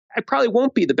I probably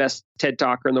won't be the best TED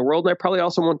talker in the world. And I probably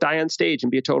also won't die on stage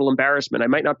and be a total embarrassment. I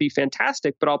might not be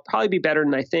fantastic, but I'll probably be better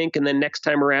than I think. And then next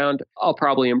time around, I'll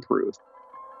probably improve.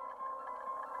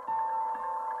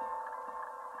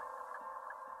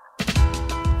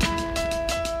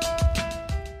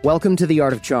 Welcome to The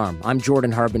Art of Charm. I'm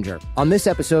Jordan Harbinger. On this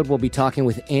episode, we'll be talking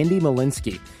with Andy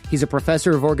Molinsky. He's a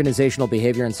professor of organizational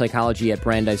behavior and psychology at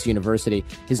Brandeis University.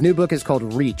 His new book is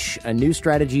called Reach, a new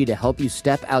strategy to help you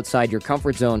step outside your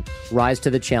comfort zone, rise to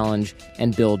the challenge,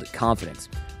 and build confidence.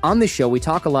 On this show, we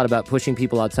talk a lot about pushing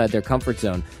people outside their comfort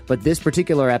zone, but this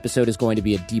particular episode is going to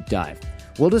be a deep dive.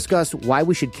 We'll discuss why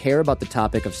we should care about the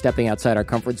topic of stepping outside our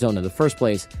comfort zone in the first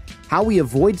place, how we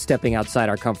avoid stepping outside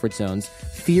our comfort zones,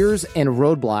 fears and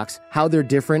roadblocks, how they're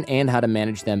different and how to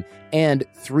manage them, and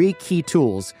 3 key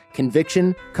tools,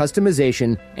 conviction,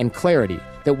 customization, and clarity,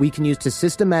 that we can use to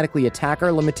systematically attack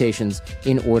our limitations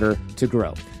in order to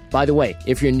grow. By the way,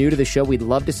 if you're new to the show, we'd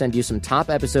love to send you some top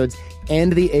episodes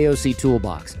and the AOC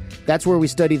Toolbox. That's where we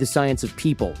study the science of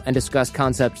people and discuss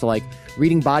concepts like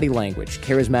reading body language,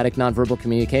 charismatic nonverbal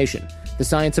communication, the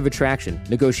science of attraction,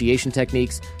 negotiation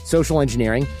techniques, social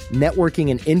engineering,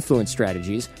 networking and influence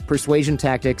strategies, persuasion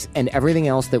tactics, and everything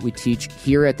else that we teach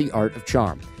here at The Art of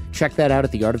Charm. Check that out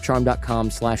at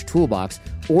theartofcharm.com/toolbox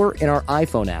or in our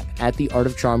iPhone app at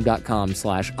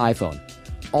theartofcharm.com/iPhone.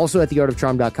 Also at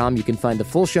theartofcharm.com, you can find the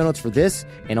full show notes for this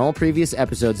and all previous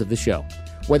episodes of the show.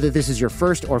 Whether this is your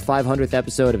first or 500th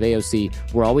episode of AOC,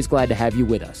 we're always glad to have you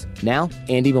with us. Now,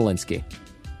 Andy Molinsky.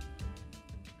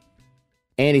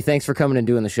 Andy, thanks for coming and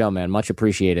doing the show, man. Much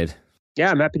appreciated. Yeah,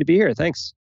 I'm happy to be here.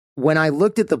 Thanks. When I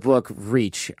looked at the book,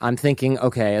 Reach, I'm thinking,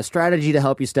 okay, a strategy to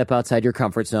help you step outside your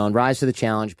comfort zone, rise to the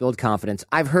challenge, build confidence.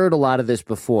 I've heard a lot of this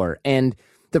before. And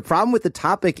the problem with the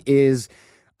topic is,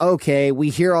 okay,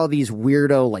 we hear all these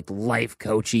weirdo, like life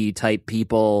coachy type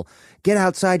people, get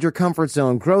outside your comfort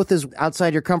zone. Growth is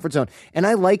outside your comfort zone. And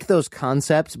I like those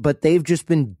concepts, but they've just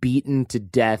been beaten to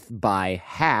death by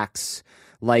hacks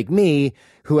like me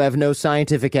who have no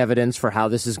scientific evidence for how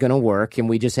this is going to work. And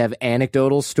we just have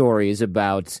anecdotal stories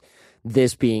about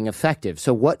this being effective.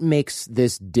 So what makes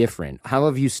this different? How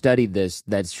have you studied this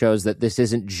that shows that this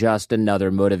isn't just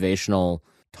another motivational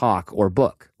talk or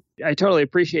book? I totally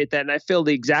appreciate that. And I feel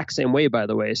the exact same way, by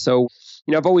the way. So,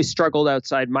 I've always struggled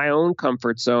outside my own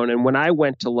comfort zone. And when I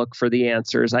went to look for the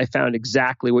answers, I found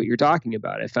exactly what you're talking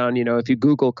about. I found, if you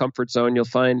Google comfort zone, you'll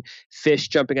find fish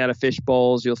jumping out of fish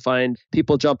bowls. You'll find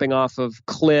people jumping off of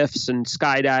cliffs and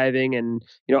skydiving. And,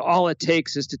 all it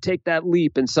takes is to take that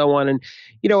leap and so on. And,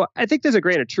 I think there's a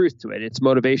grain of truth to it. It's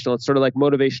motivational. It's sort of like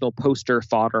motivational poster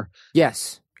fodder.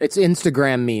 Yes. It's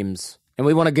Instagram memes. And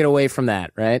we want to get away from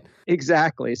that, right?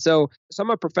 Exactly. So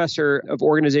I'm a professor of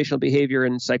organizational behavior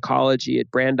and psychology at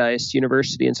Brandeis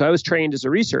University. And so I was trained as a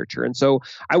researcher. And so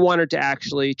I wanted to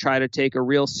actually try to take a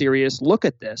real serious look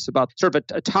at this, about sort of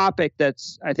a topic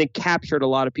that's, I think, captured a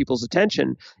lot of people's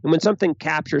attention. And when something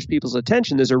captures people's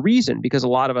attention, there's a reason, because a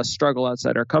lot of us struggle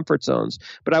outside our comfort zones.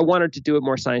 But I wanted to do it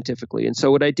more scientifically. And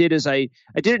so what I did is I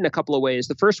did it in a couple of ways.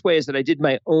 The first way is that I did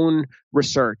my own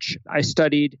research. I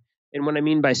studied. And what I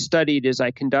mean by studied is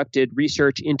I conducted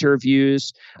research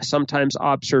interviews, sometimes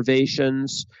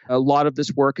observations. A lot of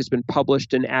this work has been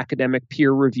published in academic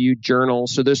peer-reviewed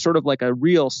journals. So there's sort of like a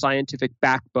real scientific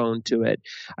backbone to it.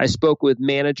 I spoke with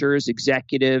managers,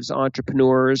 executives,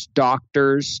 entrepreneurs,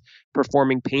 doctors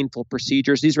performing painful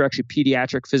procedures. These are actually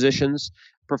pediatric physicians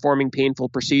performing painful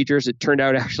procedures. It turned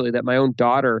out actually that my own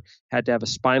daughter had to have a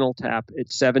spinal tap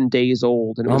at 7 days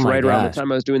old. And it was around the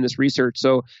time I was doing this research.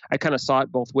 So I kind of saw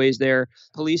it both ways there.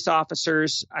 Police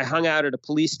officers, I hung out at a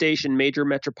police station, major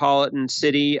metropolitan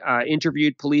city,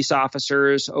 interviewed police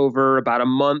officers over about a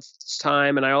month's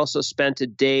time. And I also spent a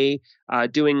day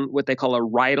doing what they call a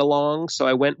ride-along. So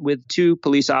I went with 2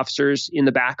 police officers in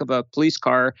the back of a police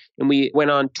car, and we went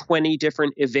on 20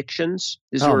 different evictions.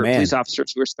 These were police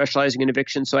officers who were specializing in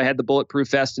evictions. So I had the bulletproof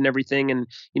vest and everything, and,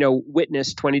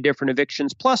 witnessed 20 different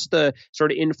evictions, plus the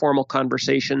sort of informal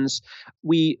conversations.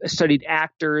 We studied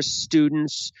actors,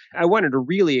 students. I wanted to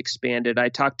really expand it. I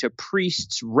talked to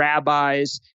priests,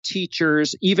 rabbis,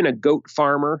 teachers, even a goat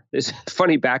farmer. There's a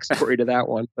funny backstory to that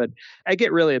one, but I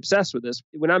get really obsessed with this.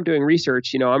 When I'm doing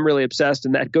research, I'm really obsessed.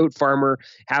 And that goat farmer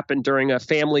happened during a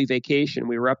family vacation.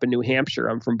 We were up in New Hampshire.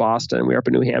 I'm from Boston. We were up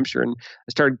in New Hampshire, and I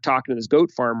started talking to this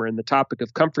goat farmer, and the topic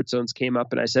of comfort zones came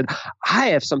up. And I said, I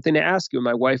have something to ask you. And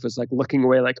my wife was like looking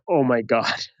away like, oh my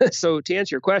God. So to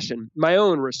answer your question, my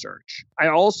own research. I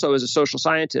also, as a social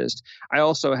scientist, I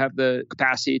also have the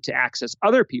capacity to access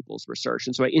other people's research.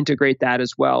 And so I integrate that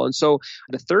as well. And so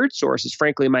the third source is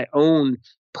frankly my own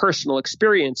personal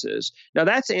experiences. Now,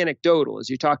 that's anecdotal, as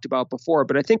you talked about before,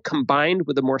 but I think combined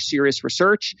with the more serious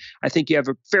research, I think you have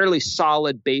a fairly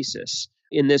solid basis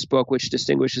in this book, which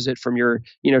distinguishes it from your,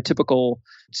 typical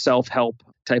self-help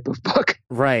type of book.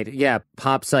 Right. Yeah.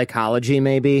 Pop psychology,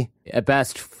 maybe, at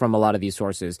best, from a lot of these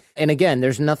sources. And again,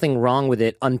 there's nothing wrong with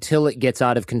it until it gets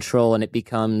out of control and it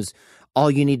becomes,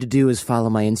 all you need to do is follow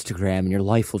my Instagram and your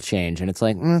life will change. And it's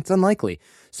like, it's unlikely.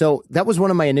 So that was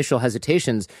one of my initial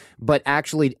hesitations, but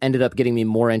actually ended up getting me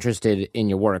more interested in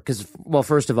your work. Because, well,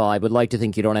 first of all, I would like to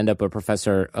think you don't end up a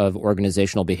professor of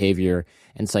organizational behavior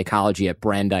and psychology at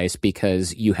Brandeis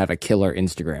because you have a killer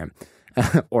Instagram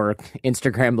or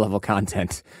Instagram level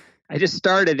content. I just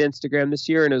started Instagram this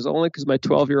year, and it was only because my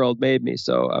 12-year-old made me.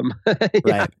 So, yeah.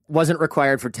 Right. Wasn't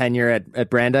required for tenure at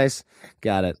Brandeis?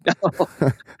 Got it.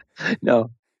 No.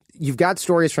 You've got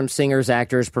stories from singers,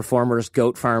 actors, performers,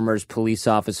 goat farmers, police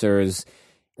officers.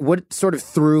 What sort of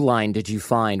through line did you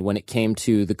find when it came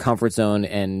to the comfort zone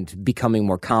and becoming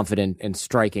more confident and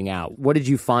striking out? What did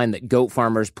you find that goat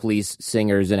farmers, police,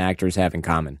 singers, and actors have in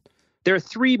common? There are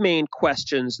three main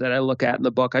questions that I look at in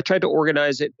the book. I tried to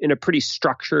organize it in a pretty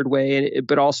structured way,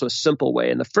 but also a simple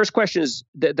way. And the first question is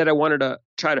that I wanted to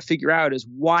try to figure out is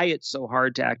why it's so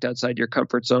hard to act outside your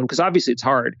comfort zone, because obviously it's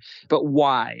hard, but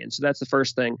why? And so that's the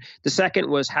first thing. The second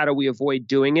was, how do we avoid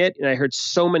doing it? And I heard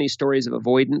so many stories of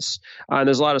avoidance. And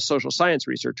there's a lot of social science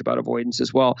research about avoidance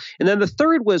as well. And then the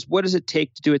third was, what does it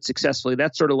take to do it successfully?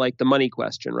 That's sort of like the money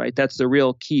question, right? That's the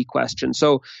real key question.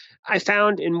 So I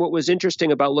found, in what was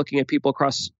interesting about looking at people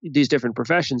across these different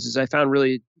professions, is I found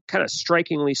really kind of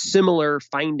strikingly similar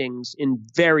findings in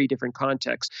very different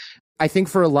contexts. I think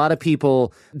for a lot of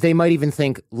people, they might even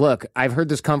think, look, I've heard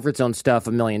this comfort zone stuff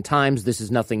a million times. This is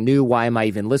nothing new. Why am I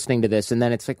even listening to this? And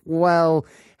then it's like, well,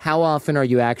 how often are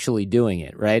you actually doing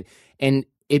it, right? And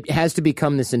it has to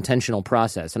become this intentional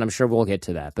process. And I'm sure we'll get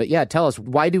to that. But yeah, tell us,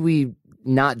 why do we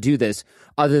not do this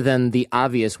other than the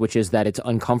obvious, which is that it's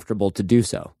uncomfortable to do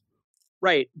so?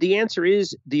 Right. The answer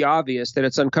is the obvious, that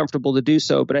it's uncomfortable to do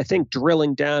so. But I think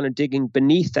drilling down and digging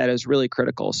beneath that is really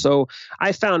critical. So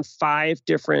I found 5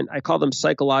 different, I call them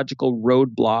psychological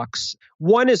roadblocks.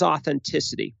 One is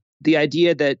authenticity, the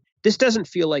idea that this doesn't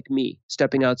feel like me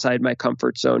stepping outside my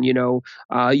comfort zone.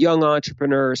 Young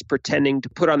entrepreneurs pretending to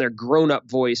put on their grown-up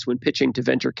voice when pitching to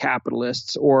venture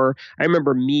capitalists. Or I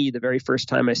remember the very first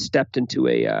time I stepped into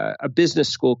a business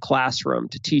school classroom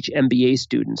to teach MBA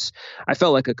students. I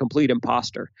felt like a complete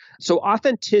imposter. So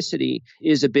authenticity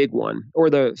is a big one,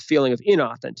 or the feeling of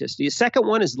inauthenticity. The second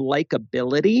one is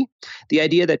likability, the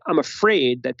idea that I'm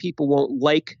afraid that people won't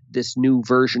like this new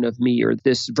version of me, or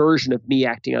this version of me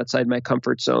acting outside my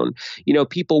comfort zone.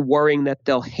 People worrying that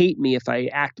they'll hate me if I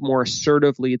act more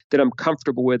assertively that I'm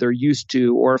comfortable with or used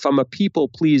to, or if I'm a people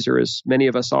pleaser, as many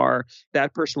of us are,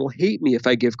 that person will hate me if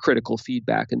I give critical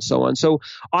feedback, and so on. So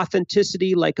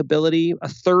authenticity, likability. A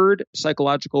third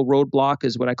psychological roadblock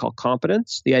is what I call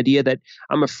competence, the idea that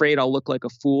I'm afraid I'll look like a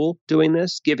fool doing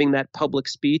this, giving that public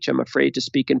speech. I'm afraid to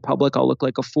speak in public. I'll look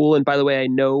like a fool. And by the way, I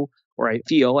know, or I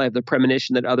feel, I have the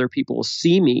premonition that other people will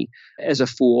see me as a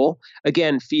fool.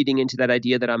 Again, feeding into that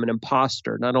idea that I'm an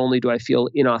imposter. Not only do I feel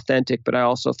inauthentic, but I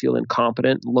also feel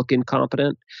incompetent, look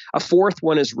incompetent. A fourth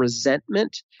one is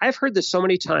resentment. I've heard this so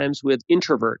many times with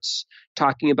introverts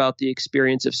talking about the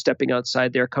experience of stepping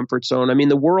outside their comfort zone. I mean,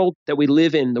 the world that we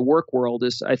live in, the work world,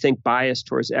 is, I think, biased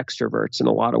towards extroverts in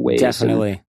a lot of ways.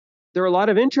 Definitely. And there are a lot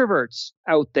of introverts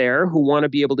out there who want to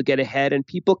be able to get ahead, and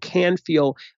people can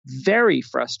feel very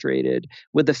frustrated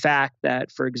with the fact that,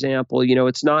 for example,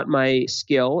 it's not my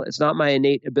skill, it's not my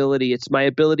innate ability, it's my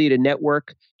ability to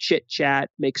network, chit chat,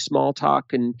 make small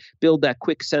talk, and build that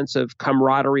quick sense of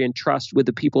camaraderie and trust with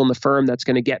the people in the firm that's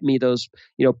going to get me those,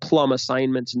 plum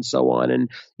assignments and so on. And,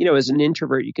 as an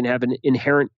introvert, you can have an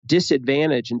inherent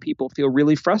disadvantage, and people feel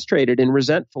really frustrated and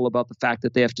resentful about the fact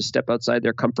that they have to step outside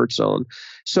their comfort zone.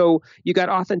 So you got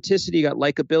authenticity, you got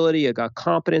likability, you got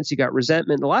competence, you got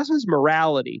resentment. The last one is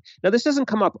morality. Now, this doesn't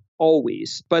come up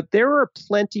always, but there are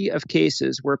plenty of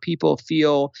cases where people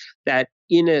feel that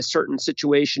in a certain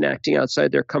situation, acting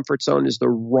outside their comfort zone is the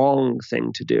wrong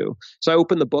thing to do. So I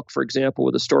opened the book, for example,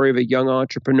 with a story of a young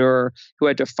entrepreneur who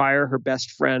had to fire her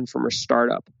best friend from her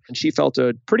startup. And she felt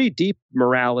a pretty deep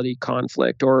morality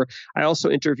conflict. Or I also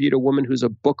interviewed a woman who's a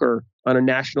booker on a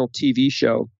national TV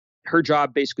show. Her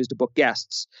job basically is to book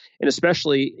guests. And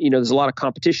especially, there's a lot of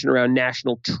competition around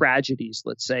national tragedies,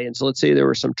 let's say. And so let's say there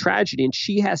was some tragedy and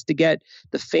she has to get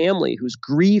the family who's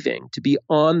grieving to be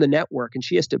on the network, and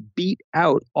she has to beat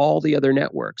out all the other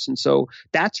networks. And so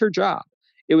that's her job.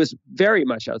 It was very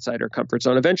much outside her comfort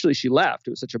zone. Eventually she left. It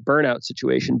was such a burnout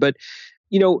situation. But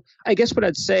I guess what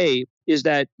I'd say is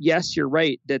that, yes, you're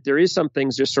right, that there is some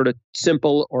things just sort of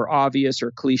simple or obvious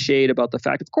or cliched about the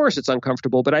fact, of course, it's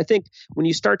uncomfortable. But I think when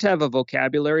you start to have a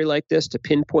vocabulary like this to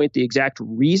pinpoint the exact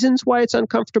reasons why it's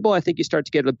uncomfortable, I think you start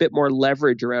to get a bit more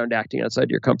leverage around acting outside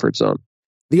your comfort zone.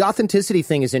 The authenticity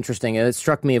thing is interesting. And it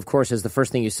struck me, of course, as the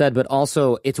first thing you said, but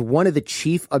also it's one of the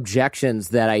chief objections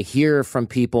that I hear from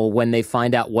people when they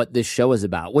find out what this show is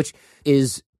about, which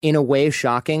is in a way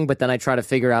shocking. But then I try to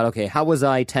figure out, okay, how was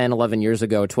I 10, 11 years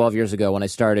ago, 12 years ago when I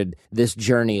started this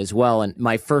journey as well? And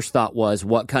my first thought was,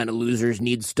 what kind of losers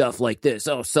need stuff like this?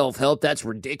 Oh, self-help, that's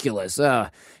ridiculous.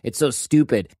 It's so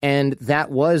stupid. And that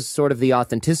was sort of the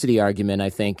authenticity argument, I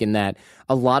think, in that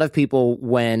a lot of people,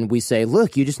 when we say,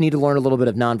 look, you just need to learn a little bit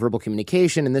of nonverbal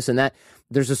communication and this and that,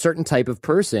 there's a certain type of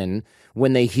person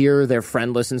when they hear their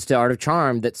friend listens to Art of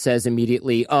Charm that says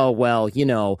immediately, oh, well,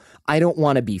 I don't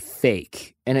want to be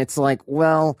fake. And it's like,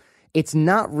 well, it's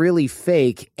not really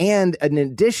fake. And in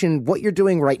addition, what you're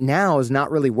doing right now is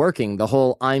not really working. The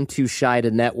whole I'm too shy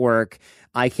to network,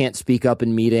 I can't speak up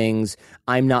in meetings,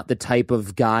 I'm not the type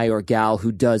of guy or gal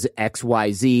who does X,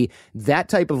 Y, Z. That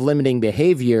type of limiting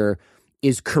behavior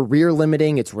is career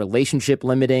limiting, it's relationship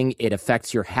limiting, it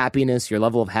affects your happiness, your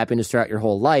level of happiness throughout your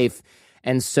whole life.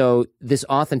 And so this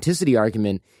authenticity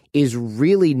argument is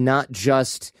really not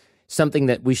just something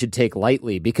that we should take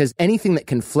lightly, because anything that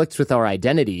conflicts with our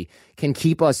identity can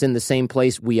keep us in the same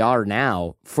place we are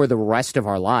now for the rest of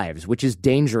our lives, which is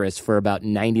dangerous for about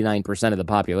 99% of the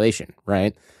population,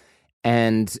 right?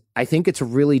 And I think it's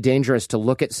really dangerous to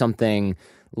look at something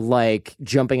like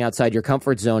jumping outside your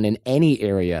comfort zone in any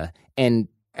area. And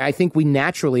I think we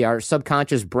naturally, our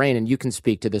subconscious brain, and you can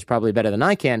speak to this probably better than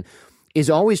I can, is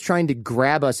always trying to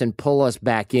grab us and pull us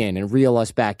back in and reel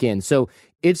us back in. So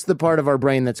it's the part of our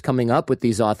brain that's coming up with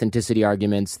these authenticity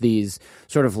arguments, these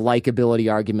sort of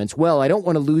likability arguments. Well, I don't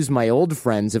want to lose my old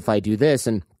friends if I do this.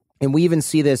 And we even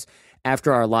see this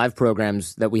after our live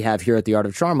programs that we have here at the Art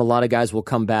of Charm. A lot of guys will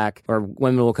come back, or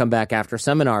women will come back after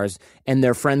seminars, and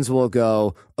their friends will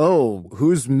go, oh,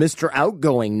 who's Mr.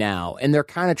 Outgoing now? And they're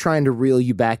kind of trying to reel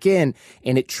you back in,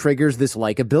 and it triggers this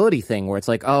likability thing where it's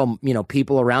like, oh,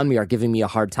 people around me are giving me a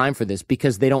hard time for this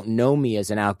because they don't know me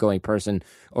as an outgoing person,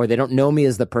 or they don't know me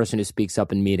as the person who speaks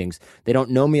up in meetings. They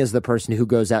don't know me as the person who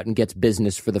goes out and gets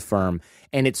business for the firm.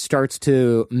 And it starts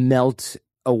to melt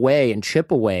away and chip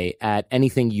away at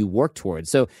anything you work towards.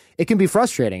 So it can be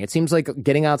frustrating. It seems like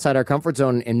getting outside our comfort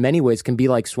zone in many ways can be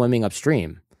like swimming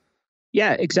upstream.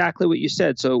 Yeah, exactly what you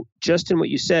said. So just in what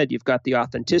you said, you've got the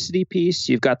authenticity piece,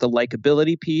 you've got the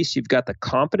likability piece, you've got the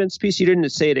competence piece. You didn't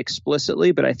say it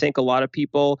explicitly, but I think a lot of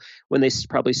people, when they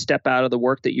probably step out of the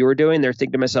work that you're doing, they're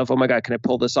thinking to myself, oh my God, can I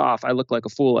pull this off? I look like a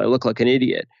fool. I look like an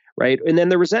idiot. Right. And then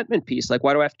the resentment piece, like,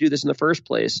 why do I have to do this in the first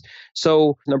place?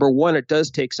 So number one, it does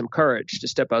take some courage to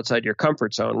step outside your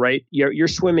comfort zone, right? You're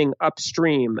swimming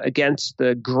upstream against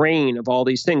the grain of all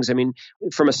these things. I mean,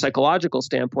 from a psychological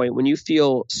standpoint, when you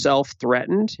feel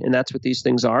self-threatened, and that's what these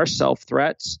things are,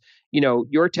 self-threats,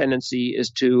 your tendency is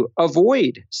to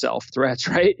avoid self-threats,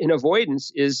 right? And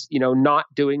avoidance is, not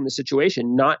doing the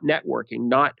situation, not networking,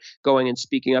 not going and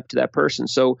speaking up to that person.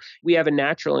 So we have a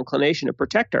natural inclination to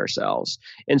protect ourselves.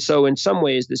 And so in some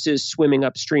ways, this is swimming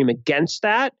upstream against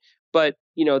that. But,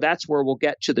 that's where we'll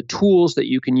get to the tools that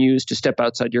you can use to step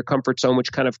outside your comfort zone,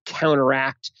 which kind of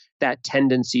counteract that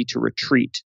tendency to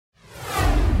retreat.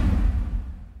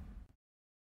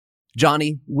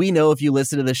 Johnny, we know if you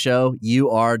listen to the show, you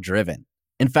are driven.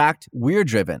 In fact, we're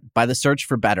driven by the search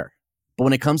for better. But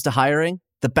when it comes to hiring,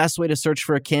 the best way to search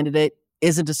for a candidate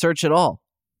isn't to search at all.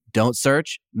 Don't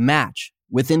search, match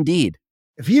with Indeed.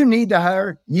 If you need to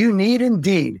hire, you need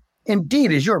Indeed.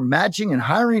 Indeed is your matching and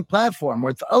hiring platform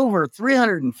with over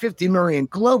 350 million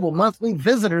global monthly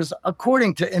visitors,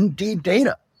 according to Indeed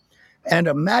data, and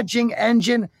a matching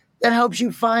engine that helps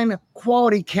you find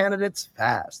quality candidates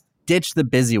fast. Ditch the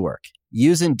busy work.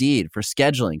 Use Indeed for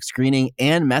scheduling, screening,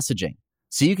 and messaging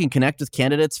so you can connect with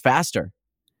candidates faster.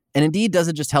 And Indeed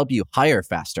doesn't just help you hire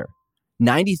faster.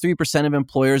 93% of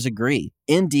employers agree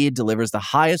Indeed delivers the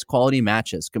highest quality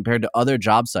matches compared to other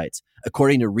job sites,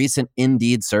 according to recent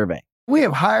Indeed survey. We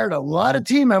have hired a lot of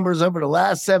team members over the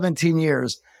last 17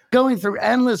 years. Going through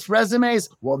endless resumes,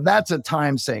 well, that's a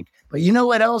time sink. But you know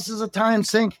what else is a time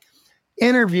sink?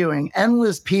 Interviewing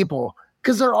endless people,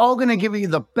 because they're all going to give you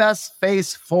the best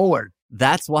face forward.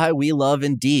 That's why we love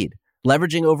Indeed,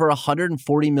 leveraging over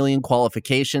 140 million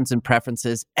qualifications and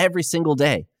preferences every single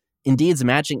day. Indeed's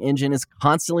matching engine is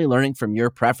constantly learning from your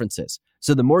preferences.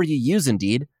 So the more you use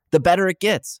Indeed, the better it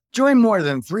gets. Join more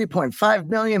than 3.5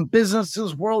 million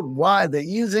businesses worldwide that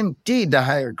use Indeed to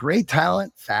hire great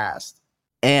talent fast.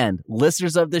 And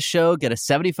listeners of this show get a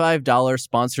 $75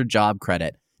 sponsored job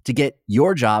credit to get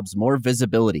your jobs more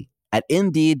visibility at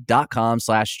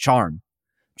Indeed.com/charm.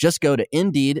 Just go to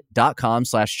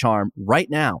Indeed.com/charm right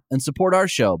now and support our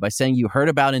show by saying you heard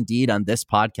about Indeed on this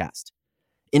podcast.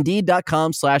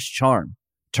 Indeed.com/charm.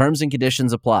 Terms and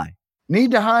conditions apply.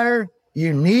 Need to hire?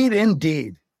 You need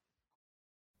Indeed.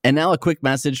 And now a quick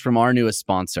message from our newest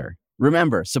sponsor.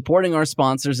 Remember, supporting our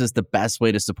sponsors is the best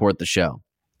way to support the show.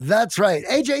 That's right.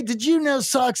 AJ, did you know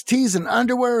socks, tees, and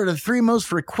underwear are the 3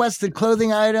 most requested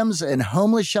clothing items in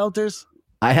homeless shelters?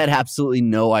 I had absolutely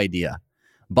no idea.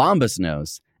 Bombas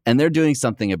knows, and they're doing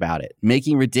something about it,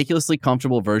 making ridiculously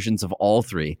comfortable versions of all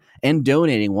 3 and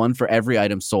donating one for every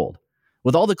item sold.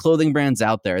 With all the clothing brands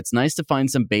out there, it's nice to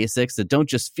find some basics that don't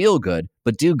just feel good,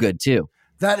 but do good too.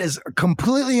 That is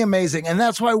completely amazing, and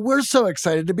that's why we're so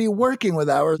excited to be working with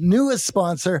our newest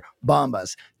sponsor,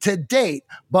 Bombas. To date,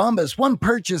 Bombas' one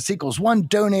purchase equals one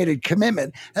donated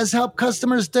commitment has helped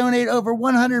customers donate over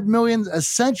 100 million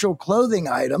essential clothing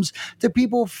items to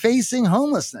people facing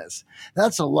homelessness.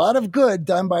 That's a lot of good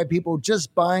done by people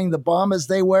just buying the Bombas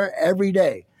they wear every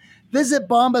day. Visit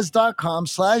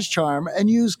bombas.com/charm and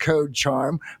use code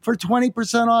CHARM for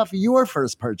 20% off your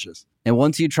first purchase. And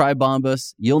once you try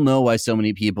Bombas, you'll know why so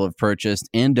many people have purchased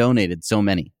and donated so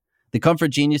many. The comfort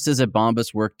geniuses at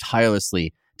Bombas work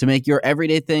tirelessly to make your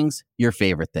everyday things your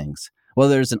favorite things.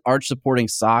 Whether it's an arch-supporting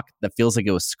sock that feels like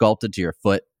it was sculpted to your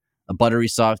foot, a buttery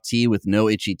soft tee with no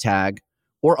itchy tag,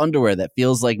 or underwear that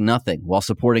feels like nothing while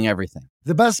supporting everything.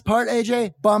 The best part,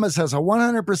 AJ, Bombas has a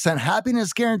 100%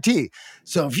 happiness guarantee.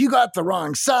 So if you got the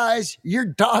wrong size, your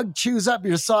dog chews up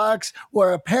your socks,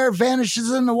 or a pair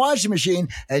vanishes in the washing machine,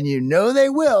 and you know they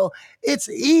will, it's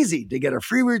easy to get a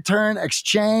free return,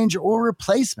 exchange, or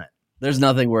replacement. There's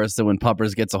nothing worse than when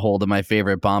Puppers gets a hold of my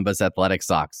favorite Bombas athletic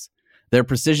socks. They're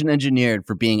precision engineered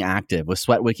for being active with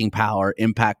sweat wicking power,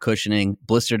 impact cushioning,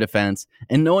 blister defense,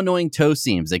 and no annoying toe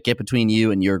seams that get between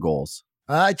you and your goals.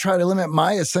 I try to limit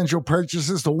my essential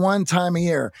purchases to one time a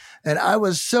year, and I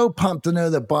was so pumped to know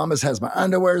that Bombas has my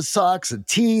underwear, socks, and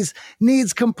tees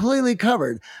needs completely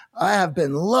covered. I have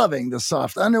been loving the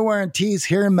soft underwear and tees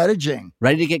here in Medellin.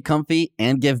 Ready to get comfy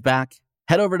and give back?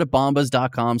 Head over to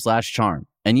bombas.com/charm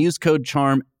and use code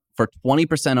CHARM for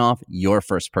 20% off your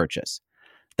first purchase.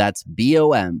 That's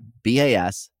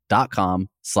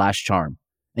BOMBAS.com/charm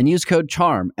and use code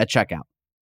CHARM at checkout.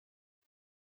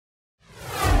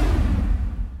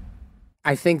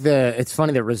 I think it's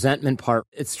funny, the resentment part,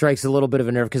 it strikes a little bit of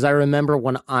a nerve because I remember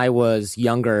when I was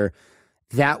younger,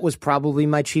 that was probably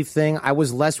my chief thing. I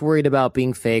was less worried about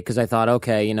being fake because I thought,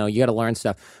 okay, you got to learn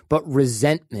stuff. But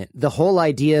resentment, the whole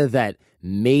idea that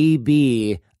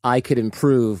maybe I could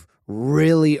improve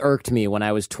really irked me when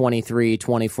I was 23,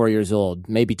 24 years old,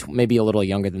 maybe a little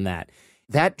younger than that.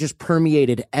 That just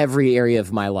permeated every area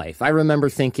of my life. I remember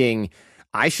thinking,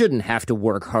 I shouldn't have to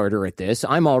work harder at this.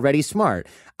 I'm already smart.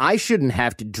 I shouldn't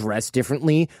have to dress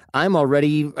differently. I'm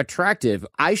already attractive.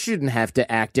 I shouldn't have to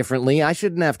act differently. I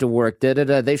shouldn't have to work.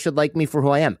 They should like me for who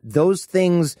I am. Those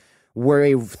things were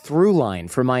a through line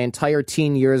for my entire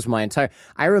teen years, I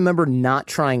remember not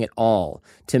trying at all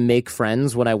to make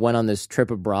friends when I went on this trip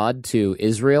abroad to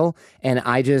Israel. And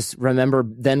I just remember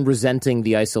then resenting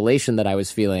the isolation that I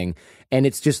was feeling. And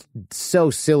it's just so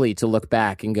silly to look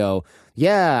back and go,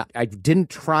 yeah, I didn't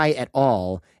try at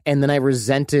all. And then I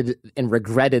resented and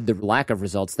regretted the lack of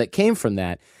results that came from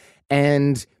that.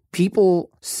 And people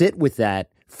sit with that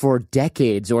for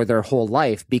decades or their whole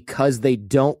life because they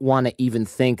don't want to even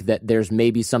think that there's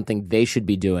maybe something they should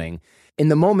be doing. In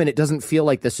the moment, it doesn't feel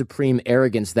like the supreme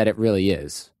arrogance that it really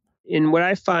is. And what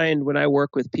I find when I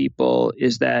work with people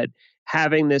is that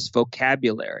having this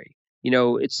vocabulary,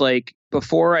 it's like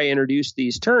before I introduce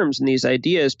these terms and these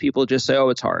ideas, people just say, oh,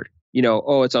 it's hard.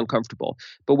 Oh, it's uncomfortable.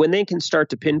 But when they can start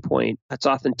to pinpoint, it's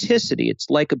authenticity, it's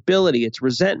likability, it's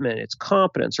resentment, it's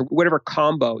competence, or whatever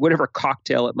combo, whatever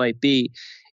cocktail it might be,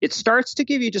 it starts to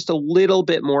give you just a little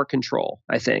bit more control,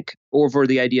 I think, over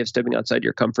the idea of stepping outside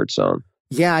your comfort zone.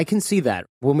 Yeah, I can see that.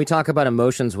 When we talk about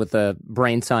emotions with the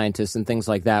brain scientists and things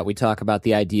like that, we talk about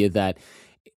the idea that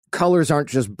colors aren't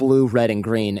just blue, red, and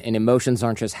green, and emotions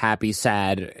aren't just happy,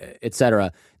 sad,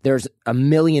 etc. There's a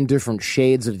million different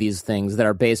shades of these things that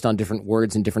are based on different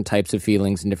words and different types of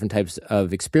feelings and different types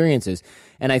of experiences.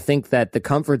 And I think that the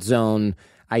comfort zone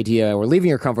idea or leaving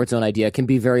your comfort zone idea can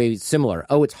be very similar.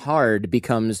 Oh, it's hard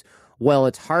becomes, well,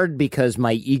 it's hard because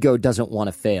my ego doesn't want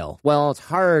to fail. Well, it's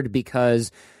hard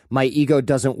because my ego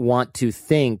doesn't want to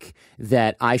think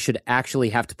that I should actually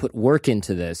have to put work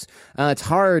into this. It's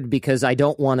hard because I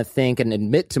don't want to think and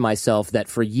admit to myself that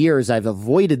for years I've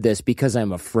avoided this because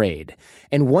I'm afraid.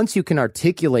 And once you can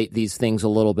articulate these things a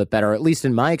little bit better, at least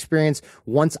in my experience,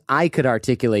 once I could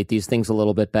articulate these things a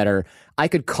little bit better, I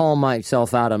could call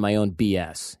myself out on my own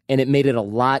BS. And it made it a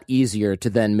lot easier to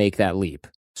then make that leap.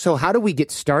 So how do we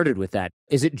get started with that?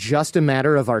 Is it just a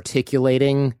matter of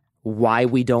articulating why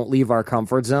we don't leave our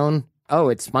comfort zone? Oh,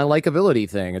 it's my likability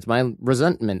thing. It's my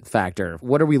resentment factor.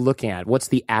 What are we looking at? What's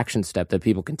the action step that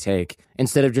people can take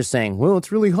instead of just saying, well,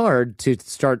 it's really hard, to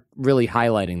start really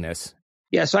highlighting this?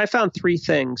 Yeah, so I found three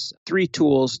things, three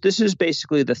tools. This is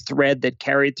basically the thread that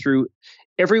carried through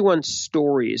everyone's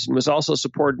stories and was also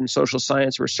supported in social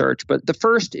science research. But the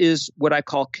first is what I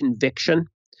call conviction.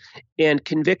 And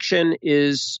conviction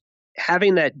is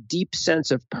having that deep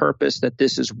sense of purpose that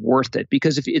this is worth it,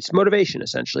 because if it's motivation,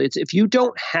 essentially, it's if you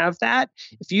don't have that,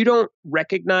 if you don't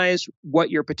recognize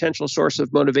what your potential source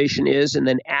of motivation is and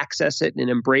then access it and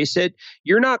embrace it,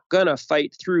 you're not going to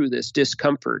fight through this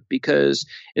discomfort, because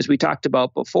as we talked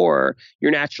about before, your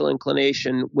natural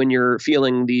inclination when you're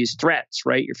feeling these threats,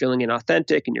 right? You're feeling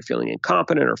inauthentic and you're feeling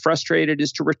incompetent or frustrated,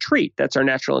 is to retreat. That's our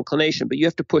natural inclination, but you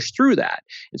have to push through that.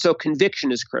 And so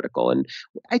conviction is critical. And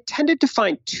I tended to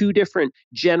find two different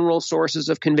general sources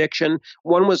of conviction.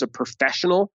 One was a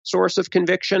professional source of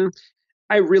conviction.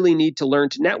 I really need to learn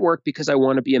to network because I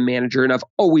want to be a manager and I've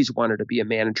always wanted to be a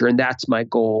manager and that's my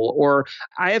goal. Or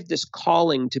I have this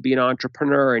calling to be an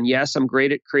entrepreneur. And yes, I'm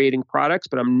great at creating products,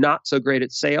 but I'm not so great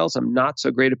at sales. I'm not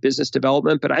so great at business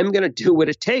development, but I'm going to do what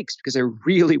it takes because I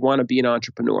really want to be an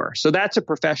entrepreneur. So that's a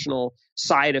professional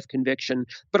side of conviction.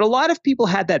 But a lot of people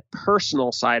had that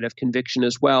personal side of conviction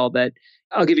as well. That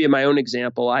I'll give you my own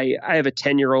example. I have a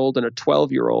 10-year-old and a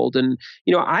 12-year-old, and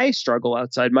I struggle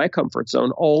outside my comfort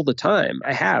zone all the time.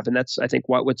 I have, and that's I think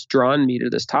what's drawn me to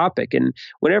this topic. And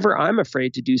whenever I'm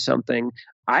afraid to do something,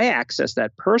 I access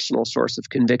that personal source of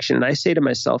conviction, and I say to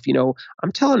myself,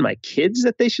 I'm telling my kids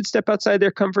that they should step outside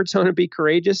their comfort zone and be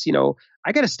courageous.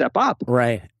 I got to step up.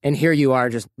 Right. And here you are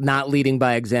just not leading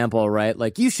by example, right?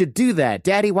 Like, you should do that.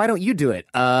 Daddy, why don't you do it?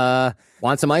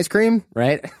 Want some ice cream?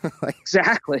 Right?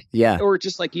 Exactly. Yeah. Or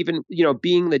just like even,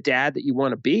 being the dad that you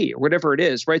want to be or whatever it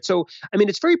is, right? So,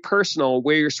 it's very personal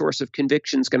where your source of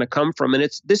conviction is going to come from. And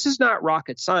this is not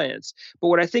rocket science. But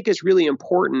what I think is really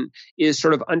important is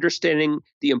sort of understanding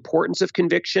the importance of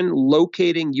conviction,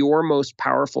 locating your most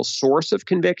powerful source of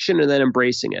conviction, and then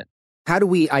embracing it. How do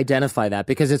we identify that?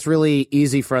 Because it's really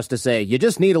easy for us to say, you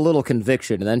just need a little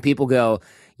conviction. And then people go,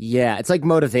 yeah, it's like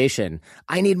motivation.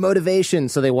 I need motivation.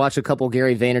 So they watch a couple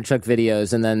Gary Vaynerchuk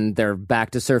videos and then they're back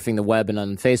to surfing the web and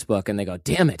on Facebook and they go,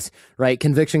 damn it, right?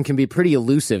 Conviction can be pretty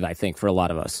elusive, I think, for a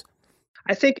lot of us.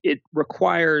 I think it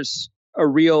requires a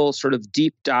real sort of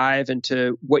deep dive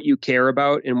into what you care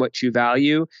about and what you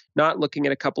value, not looking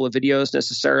at a couple of videos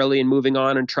necessarily and moving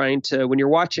on and trying to, when you're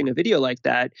watching a video like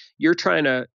that, you're trying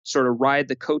to sort of ride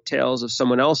the coattails of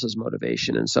someone else's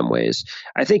motivation in some ways.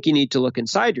 I think you need to look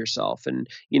inside yourself. And,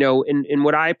 in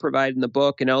what I provide in the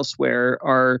book and elsewhere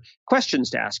are questions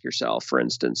to ask yourself, for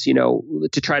instance,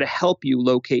 to try to help you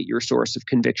locate your source of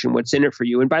conviction, what's in it for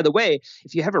you. And by the way,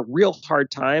 if you have a real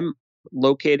hard time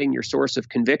locating your source of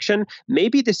conviction,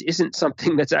 maybe this isn't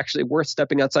something that's actually worth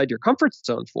stepping outside your comfort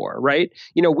zone for, right?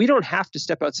 We don't have to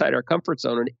step outside our comfort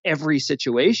zone in every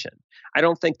situation. I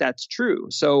don't think that's true.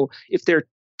 So if there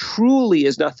truly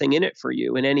is nothing in it for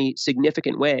you in any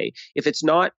significant way, if it's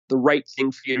not the right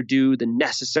thing for you to do, the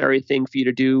necessary thing for you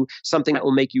to do, something that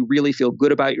will make you really feel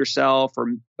good about yourself or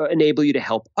enable you to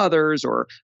help others, or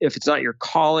if it's not your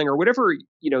calling or whatever,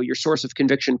 your source of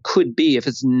conviction could be, if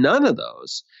it's none of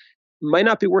those, might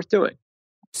not be worth doing.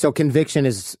 So conviction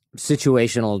is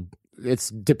situational. It's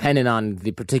dependent on the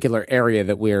particular area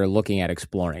that we're looking at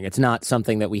exploring. It's not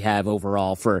something that we have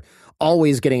overall for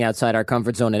always getting outside our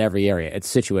comfort zone in every area. It's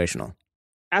situational.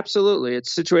 Absolutely.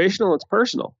 It's situational. It's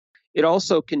personal. It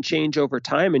also can change over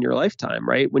time in your lifetime,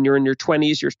 right? When you're in your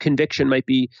 20s, your conviction might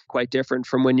be quite different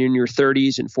from when you're in your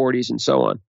 30s and 40s and so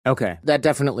on. Okay. That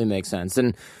definitely makes sense.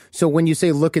 And so when you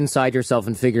say look inside yourself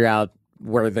and figure out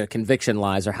where the conviction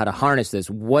lies or how to harness this,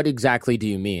 what exactly do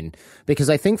you mean? Because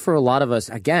I think for a lot of us,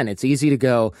 again, it's easy to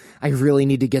go, I really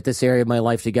need to get this area of my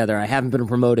life together. I haven't been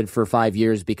promoted for 5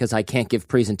 years because I can't give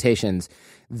presentations.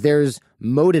 There's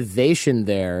motivation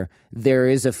there. There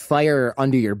is a fire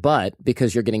under your butt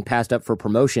because you're getting passed up for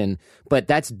promotion, but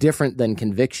that's different than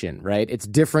conviction, right? It's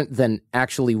different than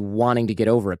actually wanting to get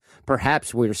over it.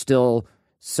 Perhaps we're still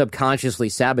subconsciously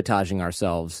sabotaging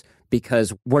ourselves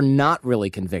because we're not really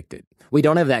convicted. We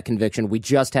don't have that conviction. We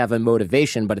just have a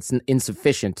motivation, but it's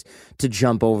insufficient to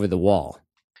jump over the wall.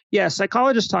 Yeah,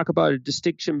 psychologists talk about a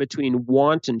distinction between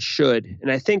want and should.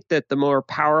 And I think that the more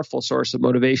powerful source of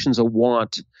motivation is a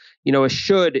want. A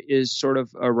should is sort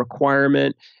of a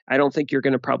requirement. I don't think you're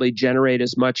going to probably generate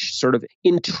as much sort of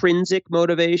intrinsic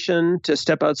motivation to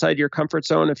step outside your comfort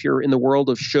zone if you're in the world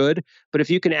of should. But if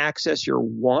you can access your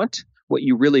want, what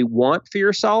you really want for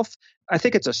yourself, I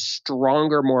think it's a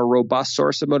stronger, more robust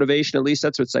source of motivation. At least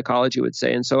that's what psychology would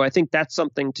say. And so I think that's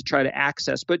something to try to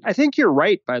access. But I think you're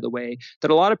right, by the way, that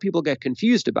a lot of people get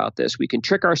confused about this. We can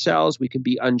trick ourselves. We can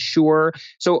be unsure.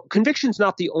 So conviction's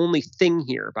not the only thing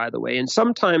here, by the way. And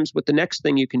sometimes with the next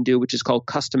thing you can do, which is called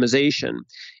customization,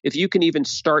 if you can even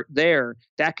start there,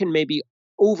 that can maybe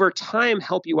over time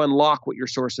help you unlock what your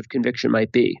source of conviction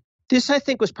might be. This, I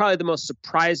think, was probably the most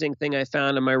surprising thing I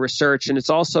found in my research. And it's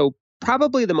also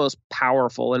probably the most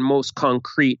powerful and most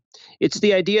concrete. It's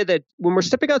the idea that when we're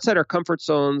stepping outside our comfort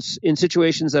zones in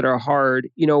situations that are hard,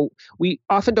 we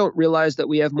often don't realize that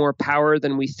we have more power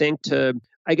than we think to,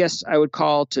 I guess I would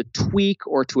call, to tweak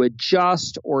or to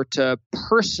adjust or to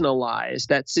personalize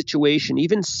that situation,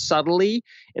 even subtly,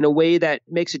 in a way that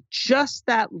makes it just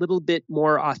that little bit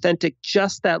more authentic,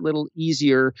 just that little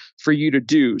easier for you to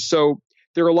do. So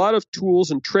there are a lot of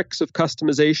tools and tricks of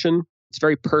customization. It's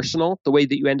very personal, the way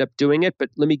that you end up doing it. But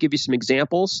let me give you some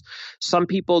examples. Some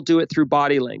people do it through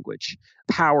body language,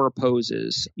 power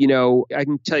poses. I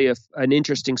can tell you an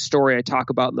interesting story I talk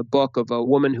about in the book of a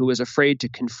woman who was afraid to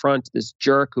confront this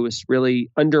jerk who was really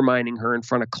undermining her in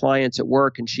front of clients at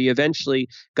work. And she eventually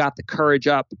got the courage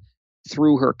up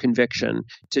through her conviction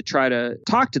to try to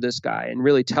talk to this guy and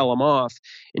really tell him off.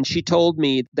 And she told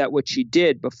me that what she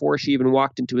did before she even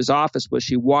walked into his office was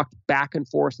she walked back and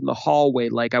forth in the hallway.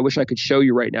 Like, I wish I could show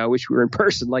you right now. I wish we were in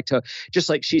person. Just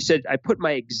like she said, I put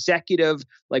my executive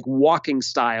walking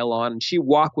style on, and she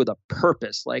walked with a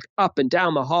purpose, up and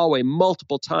down the hallway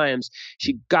multiple times.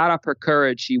 She got up her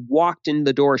courage. She walked in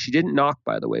the door. She didn't knock,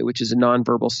 by the way, which is a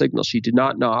nonverbal signal. She did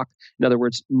not knock. In other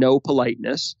words, no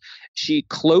politeness. She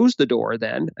closed the door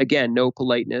then. Again, no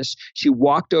politeness. She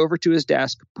walked over to his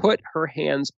desk, put her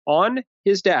hands on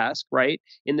his desk, right,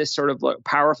 in this sort of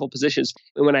powerful positions.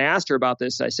 And when I asked her about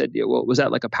this, I said, well, was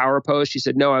that like a power pose? She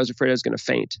said, no, I was afraid I was going to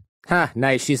faint.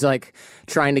 Nice. She's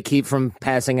trying to keep from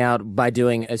passing out by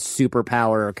doing a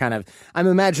superpower kind of, I'm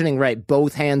imagining, right,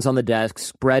 both hands on the desk,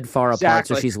 spread far apart,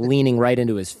 so she's leaning right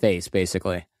into his face,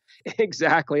 basically.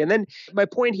 Exactly. And then my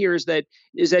point here is that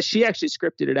she actually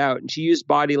scripted it out, and she used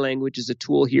body language as a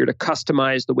tool here to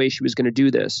customize the way she was going to do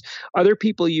this. Other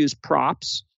people use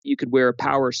props. You could wear a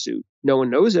power suit. No one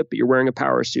knows it, but you're wearing a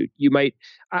power suit. You might,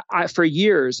 for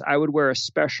years, I would wear a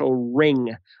special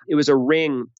ring. It was a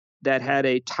ring that had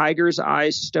a tiger's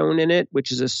eye stone in it,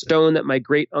 which is a stone that my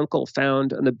great uncle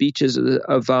found on the beaches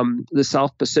of the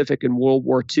South Pacific in World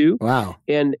War II. Wow.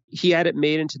 And he had it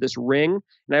made into this ring.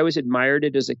 And I always admired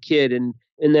it as a kid. And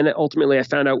then ultimately I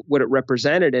found out what it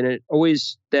represented. And it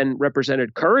always then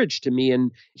represented courage to me.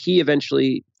 And he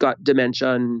eventually got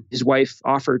dementia, and his wife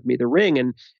offered me the ring.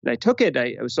 And I took it.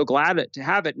 I was so glad to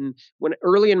have it. And when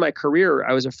early in my career,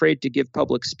 I was afraid to give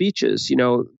public speeches.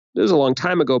 It was a long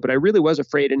time ago, but I really was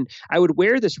afraid. And I would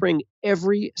wear this ring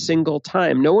every single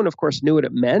time. No one, of course, knew what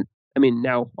it meant. I mean,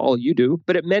 now all you do,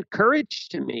 but it meant courage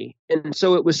to me. And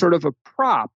so it was sort of a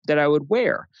prop that I would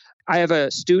wear. I have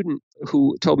a student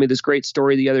who told me this great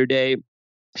story the other day.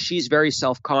 She's very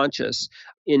self-conscious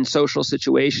in social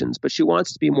situations, but she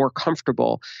wants to be more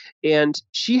comfortable. And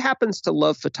she happens to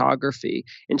love photography.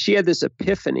 And she had this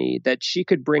epiphany that she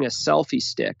could bring a selfie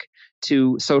stick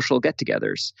to social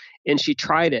get-togethers. And she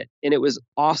tried it, and it was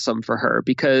awesome for her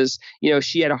because,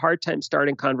 she had a hard time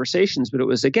starting conversations, but it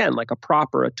was, again, like a prop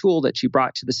or a tool that she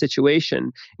brought to the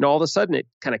situation. And all of a sudden it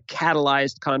kind of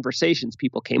catalyzed conversations.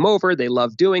 People came over, they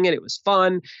loved doing it. It was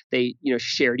fun. They,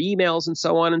 shared emails and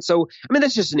so on. And so,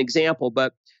 that's just an example,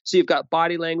 but so you've got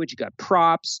body language, you've got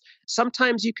props.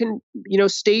 Sometimes you can,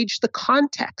 stage the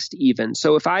context even.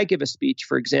 So if I give a speech,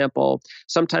 for example,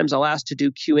 sometimes I'll ask to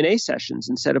do Q&A sessions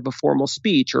instead of a formal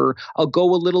speech, or I'll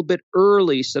go a little bit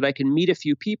early so that I can meet a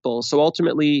few people. So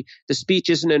ultimately, the speech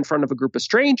isn't in front of a group of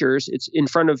strangers. It's in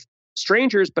front of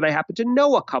strangers, but I happen to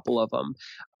know a couple of them.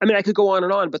 I could go on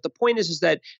and on, but the point is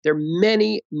that there are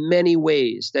many, many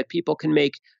ways that people can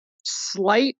make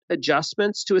slight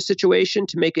adjustments to a situation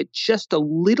to make it just a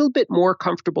little bit more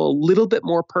comfortable, a little bit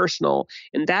more personal.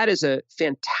 And that is a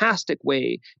fantastic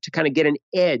way to kind of get an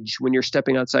edge when you're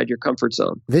stepping outside your comfort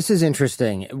zone. This is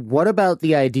interesting. What about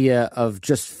the idea of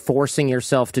just forcing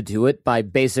yourself to do it by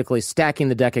basically stacking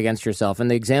the deck against yourself? And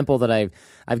the example that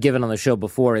I've given on the show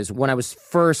before is when I was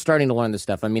first starting to learn this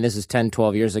stuff. I mean, this is 10,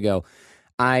 12 years ago.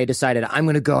 I decided I'm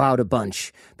going to go out a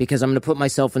bunch because I'm going to put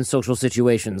myself in social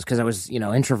situations because I was,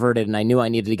 introverted and I knew I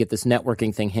needed to get this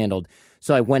networking thing handled.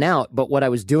 So I went out, but what I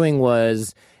was doing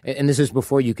was, and this is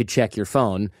before you could check your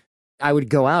phone, I would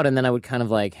go out and then I would kind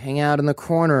of like hang out in the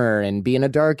corner and be in a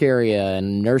dark area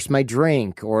and nurse my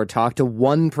drink or talk to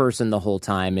one person the whole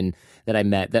time and that I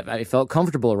met that I felt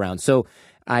comfortable around. So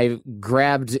I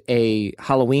grabbed a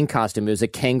Halloween costume. It was a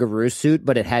kangaroo suit,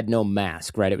 but it had no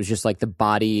mask, right? It was just like the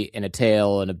body and a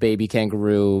tail and a baby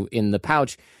kangaroo in the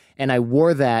pouch. And I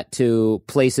wore that to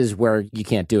places where you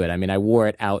can't do it. I mean, I wore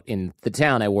it out in the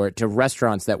town. I wore it to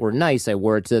restaurants that were nice. I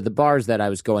wore it to the bars that I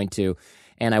was going to.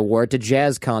 And I wore it to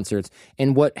jazz concerts.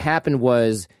 And what happened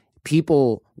was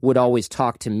people would always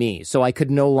talk to me, so I could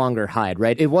no longer hide,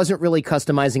 right? It wasn't really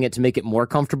customizing it to make it more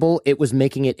comfortable. It was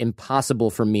making it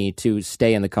impossible for me to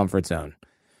stay in the comfort zone.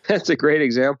 That's a great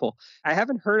example. I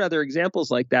haven't heard other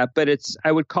examples like that, but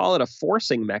I would call it a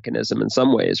forcing mechanism in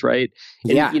some ways, right?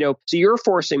 And, yeah. So your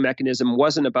forcing mechanism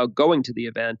wasn't about going to the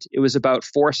event. It was about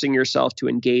forcing yourself to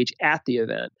engage at the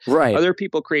event. Right. Other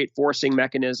people create forcing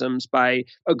mechanisms by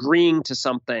agreeing to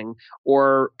something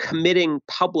or committing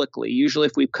publicly. Usually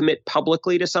if we commit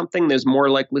publicly to something, there's more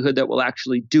likelihood that we'll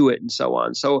actually do it and so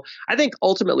on. So I think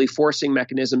ultimately forcing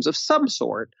mechanisms of some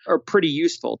sort are pretty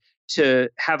useful to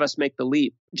have us make the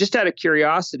leap. Just out of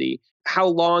curiosity, how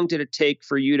long did it take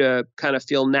for you to kind of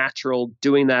feel natural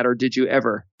doing that, or did you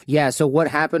ever? Yeah, so what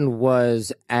happened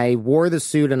was I wore the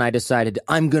suit and I decided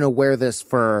I'm going to wear this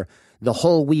for the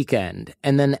whole weekend.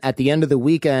 And then at the end of the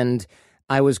weekend,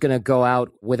 I was going to go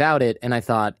out without it. And I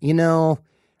thought,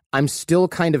 I'm still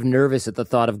kind of nervous at the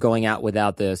thought of going out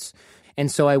without this. And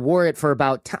so I wore it for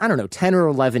about, 10 or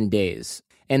 11 days.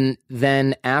 And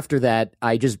then after that,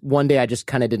 one day I just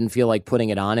kind of didn't feel like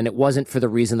putting it on. And it wasn't for the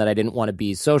reason that I didn't want to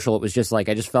be social. It was just like,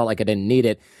 I just felt like I didn't need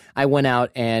it. I went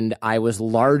out and I was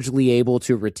largely able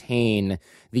to retain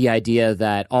the idea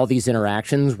that all these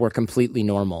interactions were completely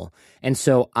normal. And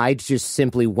so I just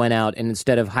simply went out, and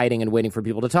instead of hiding and waiting for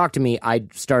people to talk to me, I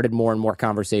started more and more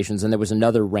conversations. And there was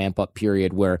another ramp up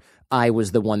period where I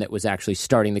was the one that was actually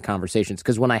starting the conversations.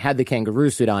 Because when I had the kangaroo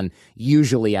suit on,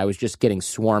 usually I was just getting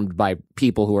swarmed by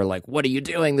people who were like, "What are you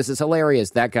doing? This is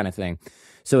hilarious," that kind of thing.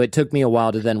 So it took me a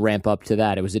while to then ramp up to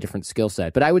that. It was a different skill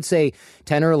set. But I would say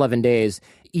 10 or 11 days,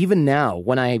 even now,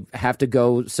 when I have to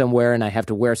go somewhere and I have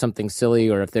to wear something silly,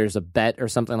 or if there's a bet or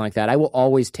something like that, I will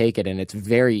always take it, and it's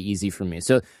very easy for me.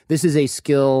 So this is a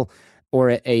skill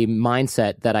or a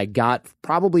mindset that I got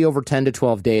probably over 10 to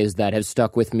 12 days that has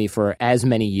stuck with me for as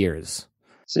many years.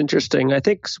 It's interesting. I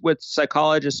think what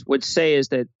psychologists would say is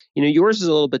that, yours is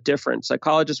a little bit different.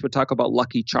 Psychologists would talk about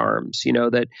lucky charms,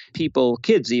 that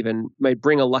kids even, might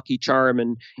bring a lucky charm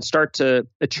and start to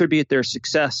attribute their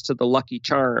success to the lucky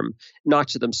charm, not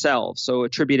to themselves. So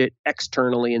attribute it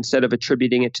externally instead of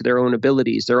attributing it to their own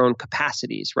abilities, their own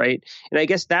capacities, right? And I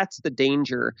guess that's the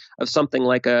danger of something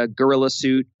like a gorilla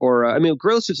suit, or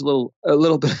gorilla suit's a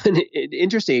little bit of an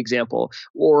interesting example,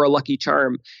 or a lucky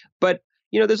charm. But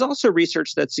there's also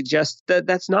research that suggests that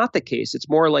that's not the case. It's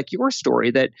more like your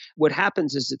story, that what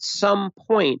happens is at some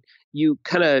point you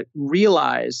kind of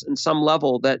realize in some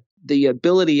level that the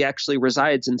ability actually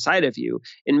resides inside of you.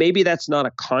 And maybe that's not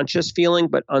a conscious feeling,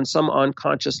 but on some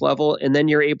unconscious level. And then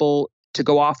you're able to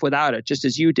go off without it, just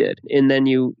as you did. And then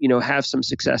you have some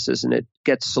successes and it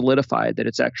gets solidified that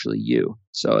it's actually you.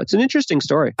 So it's an interesting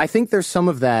story. I think there's some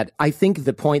of that. I think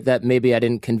the point that maybe I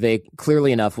didn't convey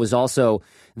clearly enough was also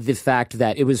the fact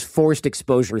that it was forced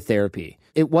exposure therapy.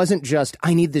 It wasn't just,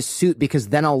 I need this suit because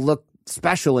then I'll look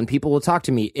special and people will talk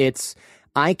to me. It's,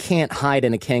 I can't hide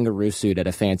in a kangaroo suit at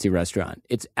a fancy restaurant.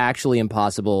 It's actually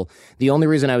impossible. The only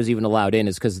reason I was even allowed in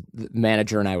is because the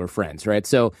manager and I were friends, right?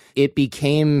 So it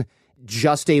became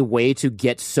just a way to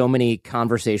get so many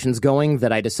conversations going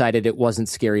that I decided it wasn't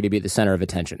scary to be the center of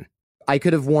attention. I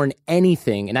could have worn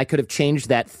anything and I could have changed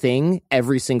that thing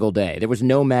every single day. There was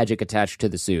no magic attached to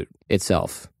the suit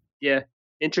itself. Yeah.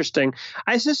 Interesting.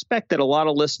 I suspect that a lot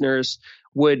of listeners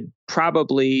would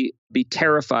probably be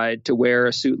terrified to wear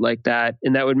a suit like that.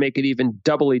 And that would make it even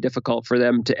doubly difficult for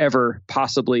them to ever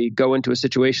possibly go into a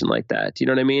situation like that. You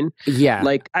know what I mean? Yeah.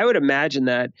 Like, I would imagine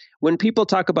that when people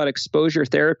talk about exposure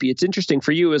therapy, it's interesting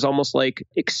for you is almost like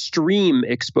extreme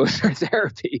exposure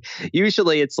therapy.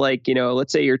 Usually it's like,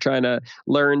 let's say you're trying to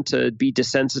learn to be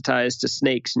desensitized to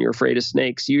snakes and you're afraid of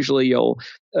snakes. Usually you'll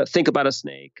think about a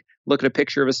snake, look at a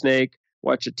picture of a snake,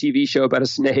 watch a TV show about a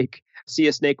snake, see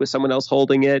a snake with someone else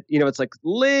holding it. It's like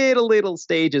little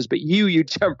stages, but you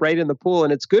jump right in the pool,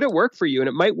 and it's good at work for you, and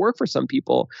it might work for some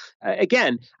people.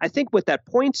 Again, I think what that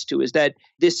points to is that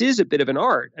this is a bit of an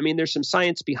art. I mean, there's some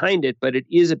science behind it, but it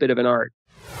is a bit of an art.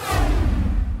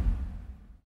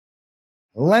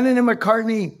 Lennon and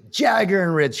McCartney, Jagger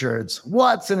and Richards,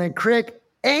 Watson and Crick,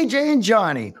 AJ and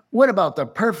Johnny. What about the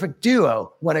perfect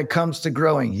duo when it comes to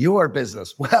growing your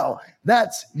business? Well,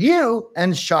 that's you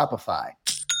and Shopify.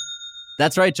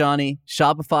 That's right, Johnny.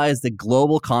 Shopify is the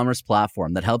global commerce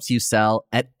platform that helps you sell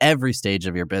at every stage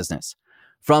of your business.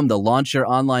 From the launch your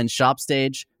online shop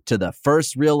stage to the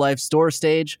first real life store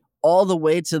stage, all the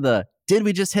way to the did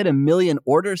we just hit 1 million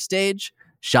orders stage?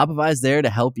 Shopify is there to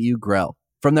help you grow.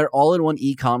 From their all-in-one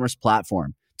e-commerce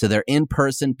platform to their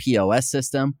in-person POS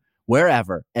system,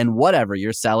 wherever and whatever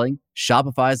you're selling,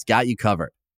 Shopify's got you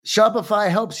covered.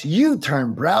 Shopify helps you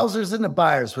turn browsers into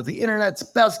buyers with the internet's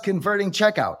best converting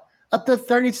checkout, up to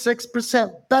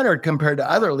 36% better compared to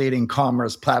other leading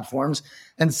commerce platforms,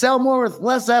 and sell more with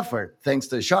less effort thanks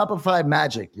to Shopify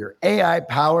Magic, your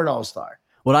AI-powered all-star.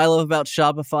 What I love about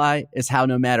Shopify is how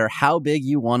no matter how big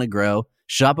you want to grow,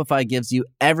 Shopify gives you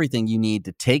everything you need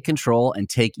to take control and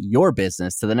take your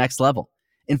business to the next level.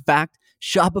 In fact,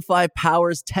 Shopify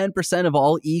powers 10% of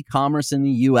all e-commerce in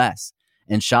the U.S.,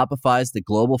 and Shopify is the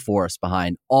global force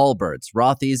behind Allbirds,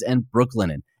 Rothy's, and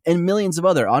Brooklinen, and millions of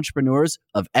other entrepreneurs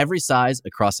of every size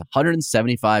across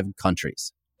 175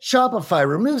 countries. Shopify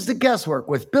removes the guesswork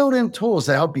with built-in tools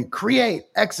that help you create,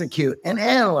 execute, and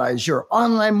analyze your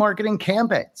online marketing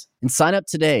campaigns. And sign up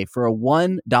today for a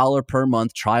 $1 per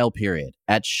month trial period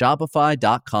at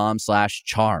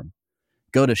shopify.com/charm.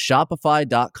 Go to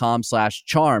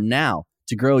shopify.com/charm now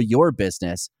to grow your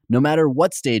business no matter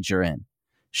what stage you're in.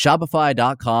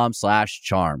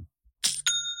 Shopify.com/charm.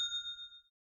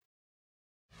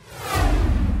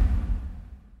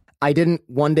 I didn't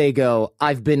one day go,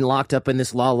 I've been locked up in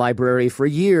this law library for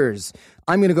years.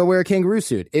 I'm going to go wear a kangaroo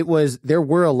suit. There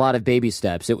were a lot of baby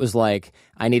steps. It was like,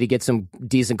 I need to get some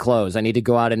decent clothes. I need to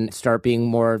go out and start being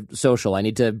more social. I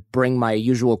need to bring my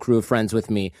usual crew of friends with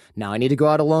me. Now I need to go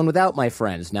out alone without my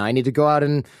friends. Now I need to go out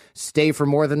and stay for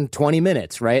more than 20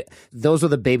 minutes, right? Those were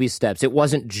the baby steps. It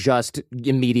wasn't just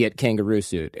immediate kangaroo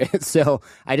suit. So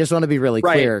I just want to be really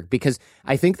clear, because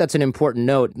I think that's an important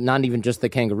note, not even just the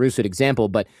kangaroo suit example,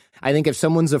 but I think if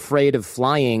someone's afraid of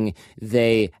flying,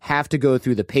 they have to go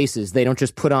through the paces. They don't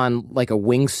just put on like a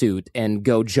wingsuit and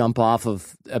go jump off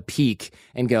of a peak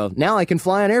and go, now I can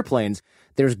fly on airplanes.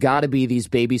 There's got to be these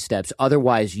baby steps.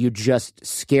 Otherwise, you just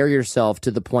scare yourself to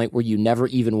the point where you never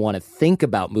even want to think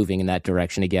about moving in that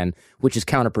direction again, which is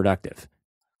counterproductive.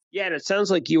 Yeah, and it sounds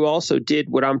like you also did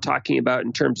what I'm talking about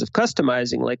in terms of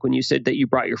customizing, like when you said that you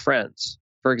brought your friends,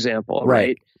 for example,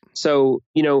 right? So,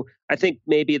 I think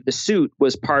maybe the suit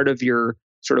was part of your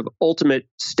sort of ultimate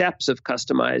steps of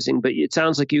customizing, but it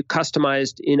sounds like you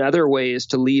customized in other ways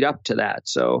to lead up to that.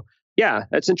 So yeah,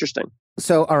 that's interesting.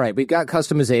 So, all right, we've got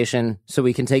customization, so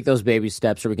we can take those baby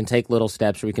steps, or we can take little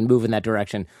steps, or we can move in that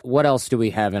direction. What else do we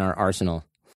have in our arsenal?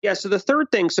 Yeah, so the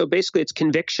third thing, so basically it's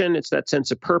conviction, it's that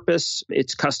sense of purpose,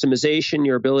 it's customization,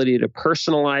 your ability to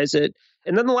personalize it.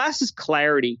 And then the last is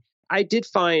clarity. I did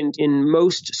find in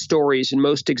most stories, in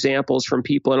most examples from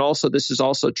people, and also this is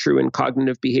also true in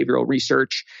cognitive behavioral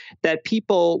research, that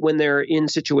people, when they're in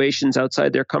situations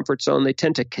outside their comfort zone, they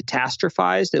tend to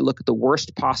catastrophize. They look at the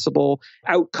worst possible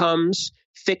outcomes,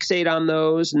 fixate on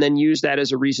those, and then use that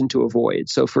as a reason to avoid.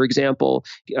 So for example,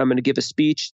 I'm going to give a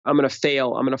speech, I'm going to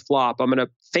fail, I'm going to flop, I'm going to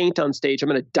faint on stage, I'm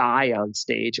going to die on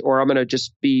stage, or I'm going to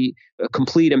just be a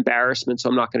complete embarrassment, so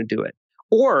I'm not going to do it.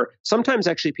 Or sometimes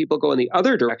actually people go in the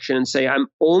other direction and say, I'm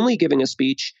only giving a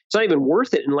speech. It's not even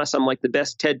worth it unless I'm like the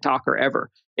best TED talker ever.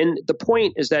 And the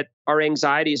point is that our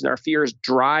anxieties and our fears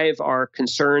drive our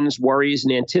concerns, worries,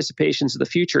 and anticipations of the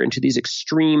future into these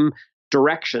extreme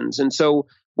directions. And so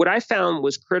what I found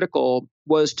was critical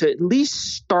was to at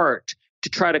least start to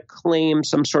try to claim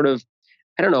some sort of,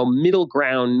 middle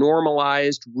ground,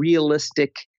 normalized,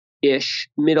 realistic-ish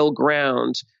middle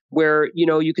ground where,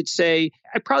 you could say,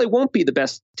 I probably won't be the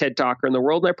best TED talker in the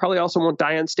world. And I probably also won't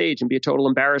die on stage and be a total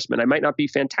embarrassment. I might not be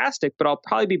fantastic, but I'll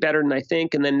probably be better than I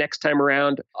think. And then next time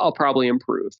around, I'll probably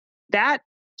improve. That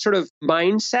sort of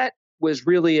mindset was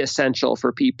really essential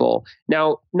for people.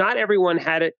 Now, not everyone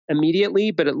had it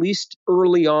immediately, but at least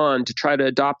early on to try to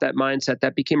adopt that mindset,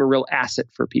 that became a real asset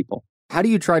for people. How do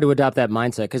you try to adopt that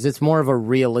mindset? Because it's more of a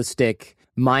realistic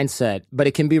mindset, but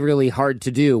it can be really hard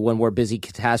to do when we're busy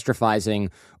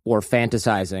catastrophizing or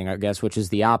fantasizing, I guess, which is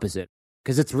the opposite.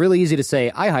 Because it's really easy to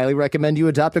say, I highly recommend you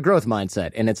adopt a growth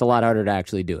mindset, and it's a lot harder to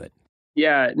actually do it.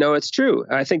 Yeah, no, it's true.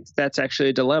 I think that's actually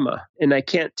a dilemma. And I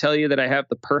can't tell you that I have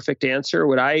the perfect answer.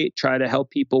 What I try to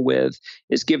help people with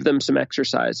is give them some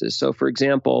exercises. So, for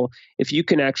example, if you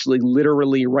can actually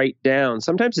literally write down,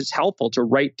 sometimes it's helpful to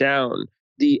write down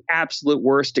the absolute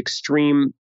worst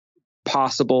extreme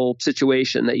possible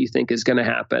situation that you think is going to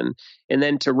happen, and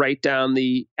then to write down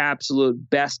the absolute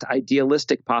best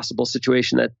idealistic possible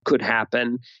situation that could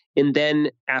happen. And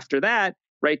then after that,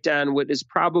 write down what is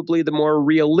probably the more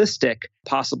realistic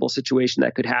possible situation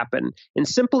that could happen. And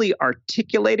simply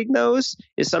articulating those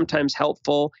is sometimes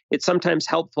helpful. It's sometimes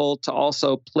helpful to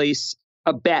also place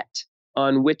a bet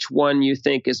on which one you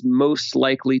think is most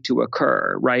likely to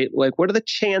occur, right? Like, what are the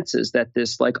chances that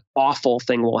this awful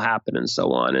thing will happen and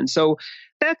so on? And so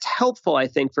that's helpful, I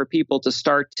think, for people to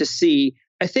start to see.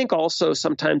 I think also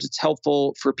sometimes it's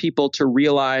helpful for people to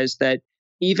realize that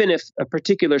even if a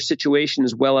particular situation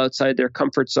is well outside their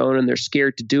comfort zone and they're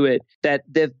scared to do it, that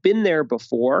they've been there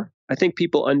before. I think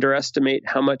people underestimate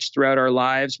how much throughout our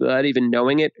lives, without even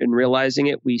knowing it and realizing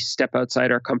it, we step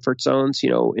outside our comfort zones,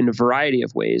 in a variety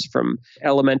of ways, from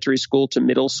elementary school to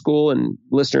middle school. And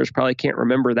listeners probably can't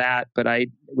remember that, but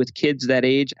with kids that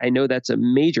age, I know that's a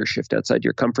major shift outside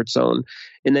your comfort zone.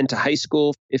 And then to high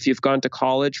school, if you've gone to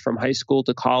college, from high school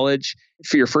to college,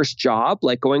 for your first job,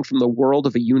 like going from the world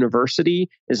of a university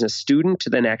as a student to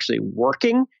then actually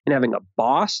working and having a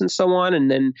boss and so on, and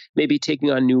then maybe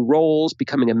taking on new roles,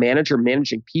 becoming a manager,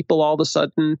 managing people all of a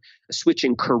sudden,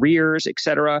 switching careers,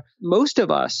 etc. Most of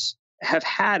us have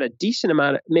had a decent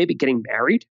amount of maybe getting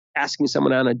married, asking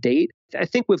someone on a date. I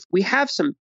think we have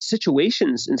some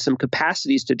situations and some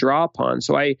capacities to draw upon.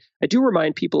 So I do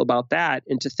remind people about that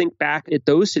and to think back at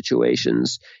those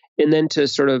situations, and then to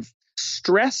sort of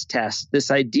stress test this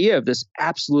idea of this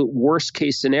absolute worst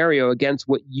case scenario against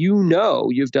what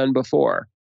you've done before.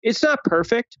 It's not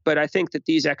perfect, but I think that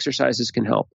these exercises can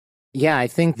help. Yeah, I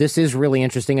think this is really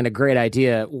interesting and a great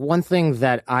idea. One thing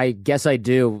that I guess I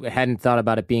hadn't thought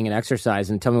about it being an exercise,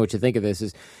 and tell me what you think of this,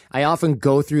 is I often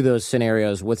go through those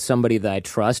scenarios with somebody that I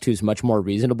trust who's much more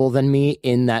reasonable than me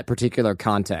in that particular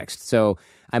context. So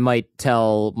I might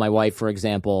tell my wife, for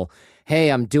example, hey,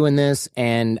 I'm doing this,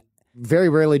 and very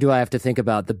rarely do I have to think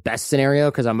about the best scenario,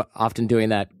 because I'm often doing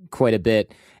that quite a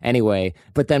bit anyway.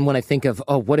 But then when I think of,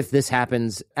 what if this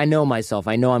happens? I know myself.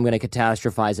 I know I'm going to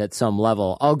catastrophize at some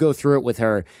level. I'll go through it with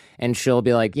her, and she'll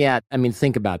be like, yeah, I mean,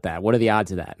 think about that. What are the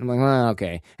odds of that? I'm like, well,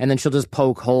 okay. And then she'll just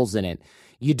poke holes in it.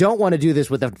 You don't want to do this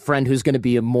with a friend who's going to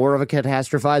be more of a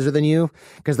catastrophizer than you,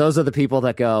 because those are the people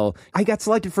that go, I got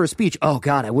selected for a speech. Oh,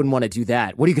 God, I wouldn't want to do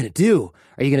that. What are you going to do?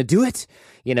 Are you going to do it?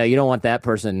 You don't want that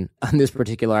person on this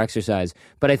particular exercise.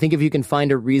 But I think if you can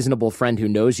find a reasonable friend who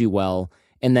knows you well,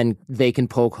 and then they can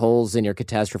poke holes in your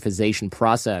catastrophization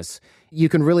process, you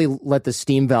can really let the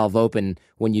steam valve open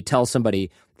when you tell somebody,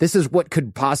 this is what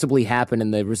could possibly happen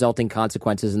and the resulting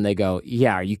consequences. And they go,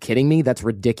 yeah, are you kidding me? That's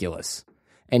ridiculous.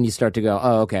 And you start to go,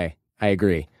 oh, okay, I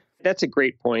agree. That's a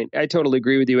great point. I totally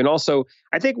agree with you. And also,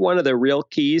 I think one of the real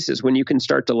keys is when you can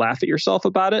start to laugh at yourself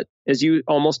about it, as you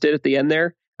almost did at the end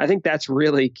there. I think that's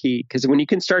really key, because when you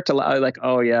can start to like,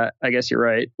 oh, yeah, I guess you're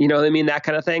right. You know what I mean? That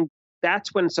kind of thing.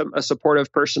 That's when a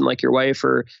supportive person like your wife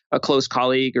or a close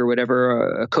colleague or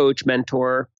whatever, a coach,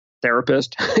 mentor,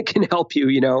 therapist can help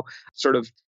you, sort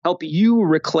of help you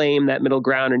reclaim that middle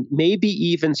ground and maybe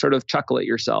even sort of chuckle at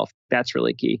yourself. That's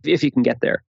really key if you can get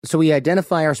there. So we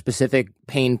identify our specific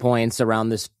pain points around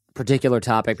this particular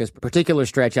topic, this particular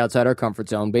stretch outside our comfort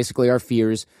zone, basically our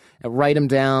fears, write them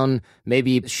down,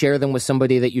 maybe share them with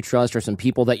somebody that you trust or some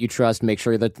people that you trust, make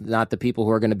sure that not the people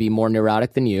who are going to be more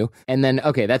neurotic than you. And then,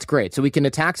 okay, that's great. So we can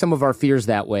attack some of our fears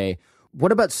that way.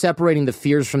 What about separating the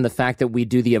fears from the fact that we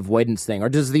do the avoidance thing? Or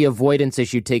does the avoidance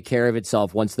issue take care of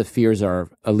itself once the fears are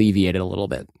alleviated a little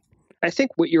bit? I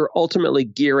think what you're ultimately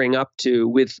gearing up to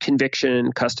with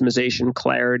conviction, customization,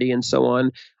 clarity, and so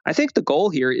on, I think the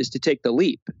goal here is to take the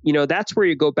leap. That's where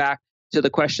you go back to the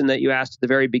question that you asked at the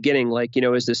very beginning, like,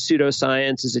 is this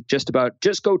pseudoscience? Is it just about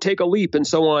just go take a leap and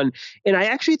so on? And I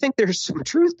actually think there's some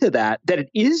truth to that it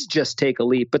is just take a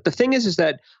leap. But the thing is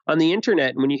that on the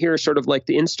internet, when you hear sort of like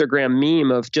the Instagram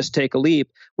meme of just take a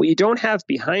leap, what you don't have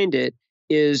behind it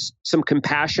is some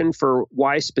compassion for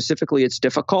why specifically it's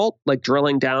difficult, like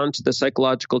drilling down to the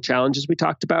psychological challenges we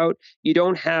talked about. You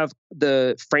don't have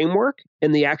the framework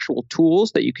and the actual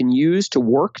tools that you can use to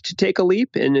work to take a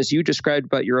leap. And as you described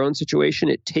about your own situation,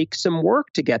 it takes some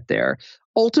work to get there.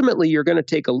 Ultimately, you're going to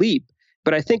take a leap.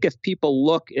 But I think if people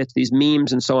look at these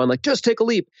memes and so on, like, just take a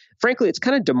leap, frankly, it's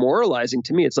kind of demoralizing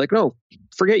to me. It's like, no,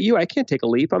 forget you. I can't take a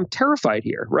leap. I'm terrified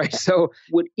here, right? So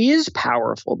what is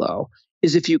powerful, though,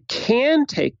 is if you can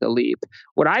take the leap,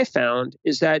 what I found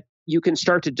is that you can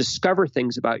start to discover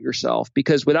things about yourself,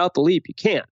 because without the leap, you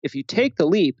can't. If you take the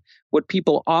leap, what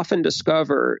people often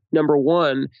discover, number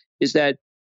one, is that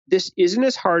this isn't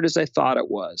as hard as I thought it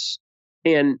was.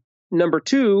 And number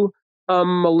two,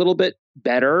 I'm a little bit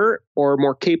better or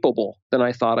more capable than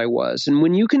I thought I was. And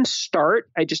when you can start,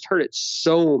 I just heard it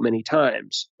so many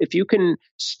times, if you can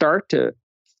start to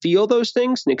feel those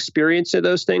things and experience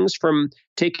those things from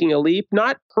taking a leap,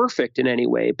 not perfect in any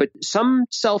way, but some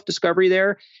self-discovery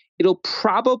there, it'll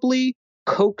probably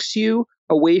coax you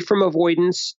away from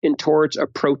avoidance and towards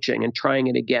approaching and trying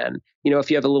it again. If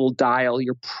you have a little dial,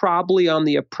 you're probably on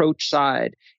the approach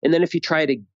side. And then if you try it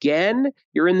again,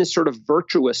 you're in this sort of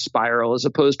virtuous spiral as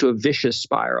opposed to a vicious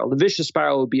spiral. The vicious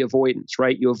spiral would be avoidance,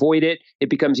 right? You avoid it, it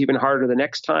becomes even harder the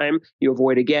next time, you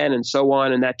avoid again and so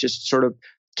on. And that just sort of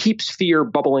keeps fear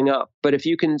bubbling up. But if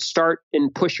you can start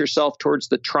and push yourself towards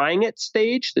the trying it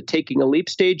stage, the taking a leap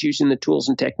stage, using the tools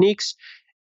and techniques,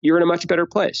 you're in a much better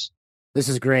place. This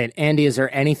is great. Andy, is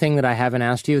there anything that I haven't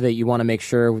asked you that you want to make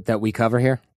sure that we cover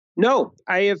here? No,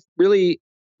 I have really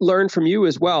learned from you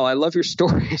as well. I love your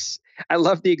stories. I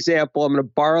love the example. I'm going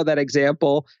to borrow that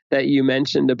example that you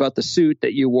mentioned about the suit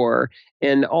that you wore.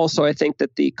 And also, I think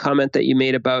that the comment that you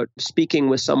made about speaking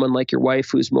with someone like your wife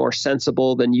who's more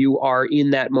sensible than you are in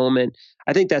that moment,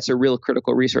 I think that's a real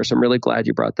critical resource. I'm really glad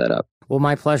you brought that up. Well,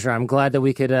 my pleasure. I'm glad that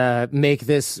we could make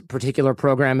this particular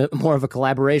program more of a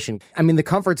collaboration. I mean, the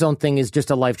comfort zone thing is just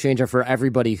a life changer for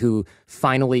everybody who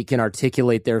finally can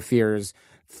articulate their fears,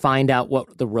 find out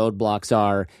what the roadblocks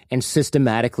are, and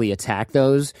systematically attack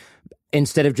those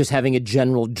instead of just having a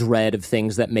general dread of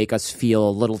things that make us feel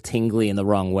a little tingly in the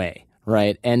wrong way,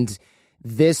 right? And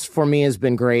this, for me, has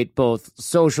been great, both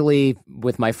socially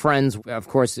with my friends. Of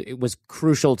course, it was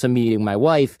crucial to meeting my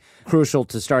wife, crucial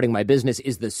to starting my business,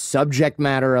 is the subject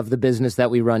matter of the business that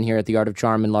we run here at The Art of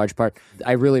Charm in large part.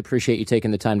 I really appreciate you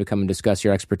taking the time to come and discuss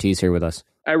your expertise here with us.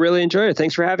 I really enjoyed it.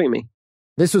 Thanks for having me.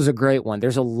 This was a great one.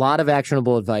 There's a lot of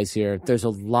actionable advice here. There's a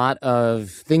lot of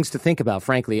things to think about,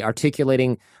 frankly,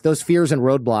 articulating those fears and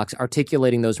roadblocks,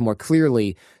 articulating those more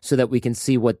clearly so that we can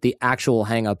see what the actual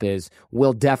hang-up is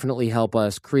will definitely help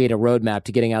us create a roadmap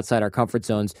to getting outside our comfort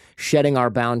zones, shedding our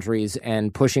boundaries,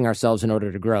 and pushing ourselves in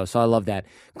order to grow. So I love that.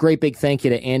 Great big thank you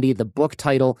to Andy. The book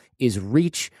title is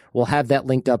Reach. We'll have that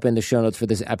linked up in the show notes for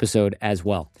this episode as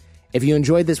well. If you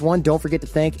enjoyed this one, don't forget to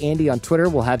thank Andy on Twitter.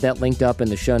 We'll have that linked up in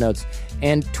the show notes.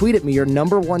 And tweet at me your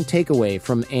number one takeaway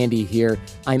from Andy here.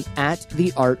 I'm at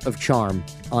The Art of Charm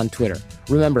on Twitter.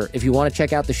 Remember, if you want to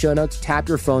check out the show notes, tap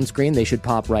your phone screen. They should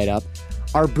pop right up.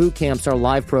 Our boot camps, our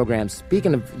live programs.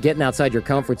 Speaking of getting outside your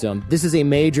comfort zone, this is a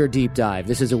major deep dive.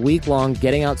 This is a week-long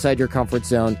getting outside your comfort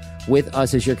zone with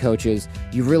us as your coaches.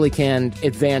 You really can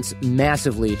advance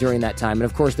massively during that time. And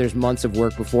of course, there's months of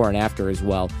work before and after as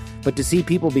well. But to see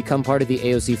people become part of the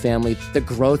AOC family, the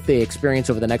growth they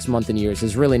experience over the next month and years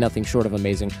is really nothing short of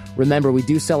amazing. Remember, we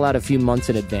do sell out a few months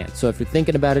in advance. So if you're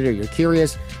thinking about it or you're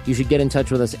curious, you should get in touch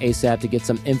with us ASAP to get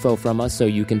some info from us so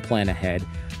you can plan ahead.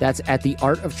 That's at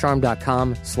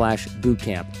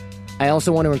theartofcharm.com/bootcamp. I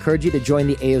also want to encourage you to join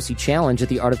the AOC Challenge at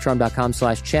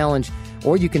theartofcharm.com/challenge,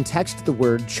 or you can text the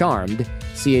word CHARMED,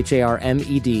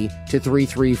 CHARMED, to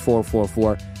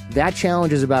 33444. That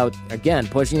challenge is about, again,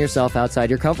 pushing yourself outside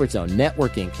your comfort zone,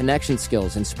 networking, connection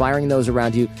skills, inspiring those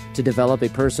around you to develop a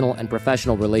personal and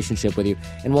professional relationship with you.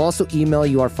 And we'll also email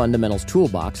you our fundamentals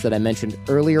toolbox that I mentioned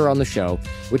earlier on the show,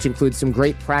 which includes some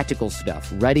great practical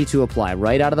stuff ready to apply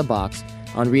right out of the box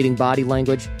on reading body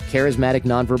language, charismatic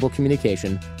nonverbal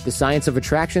communication, the science of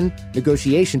attraction,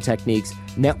 negotiation techniques,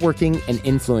 networking and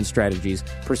influence strategies,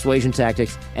 persuasion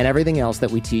tactics, and everything else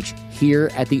that we teach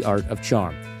here at The Art of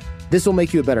Charm. This will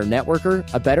make you a better networker,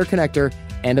 a better connector,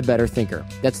 and a better thinker.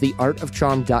 That's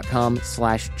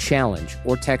theartofcharm.com/challenge,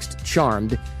 or text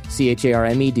CHARMED,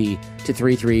 CHARMED, to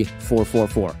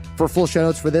 33444. For full show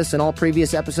notes for this and all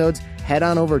previous episodes, head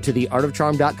on over to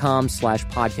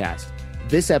theartofcharm.com/podcast.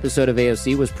 This episode of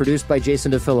AOC was produced by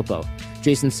Jason DeFilippo.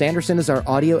 Jason Sanderson is our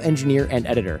audio engineer and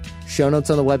editor. Show notes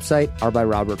on the website are by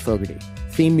Robert Fogarty.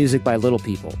 Theme music by Little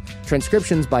People.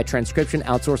 Transcriptions by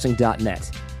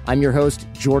transcriptionoutsourcing.net. I'm your host,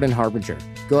 Jordan Harbinger.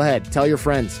 Go ahead, tell your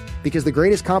friends, because the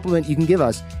greatest compliment you can give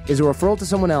us is a referral to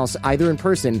someone else, either in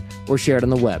person or shared on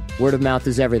the web. Word of mouth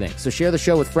is everything, so share the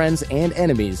show with friends and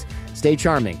enemies. Stay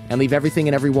charming and leave everything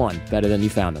and everyone better than you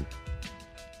found them.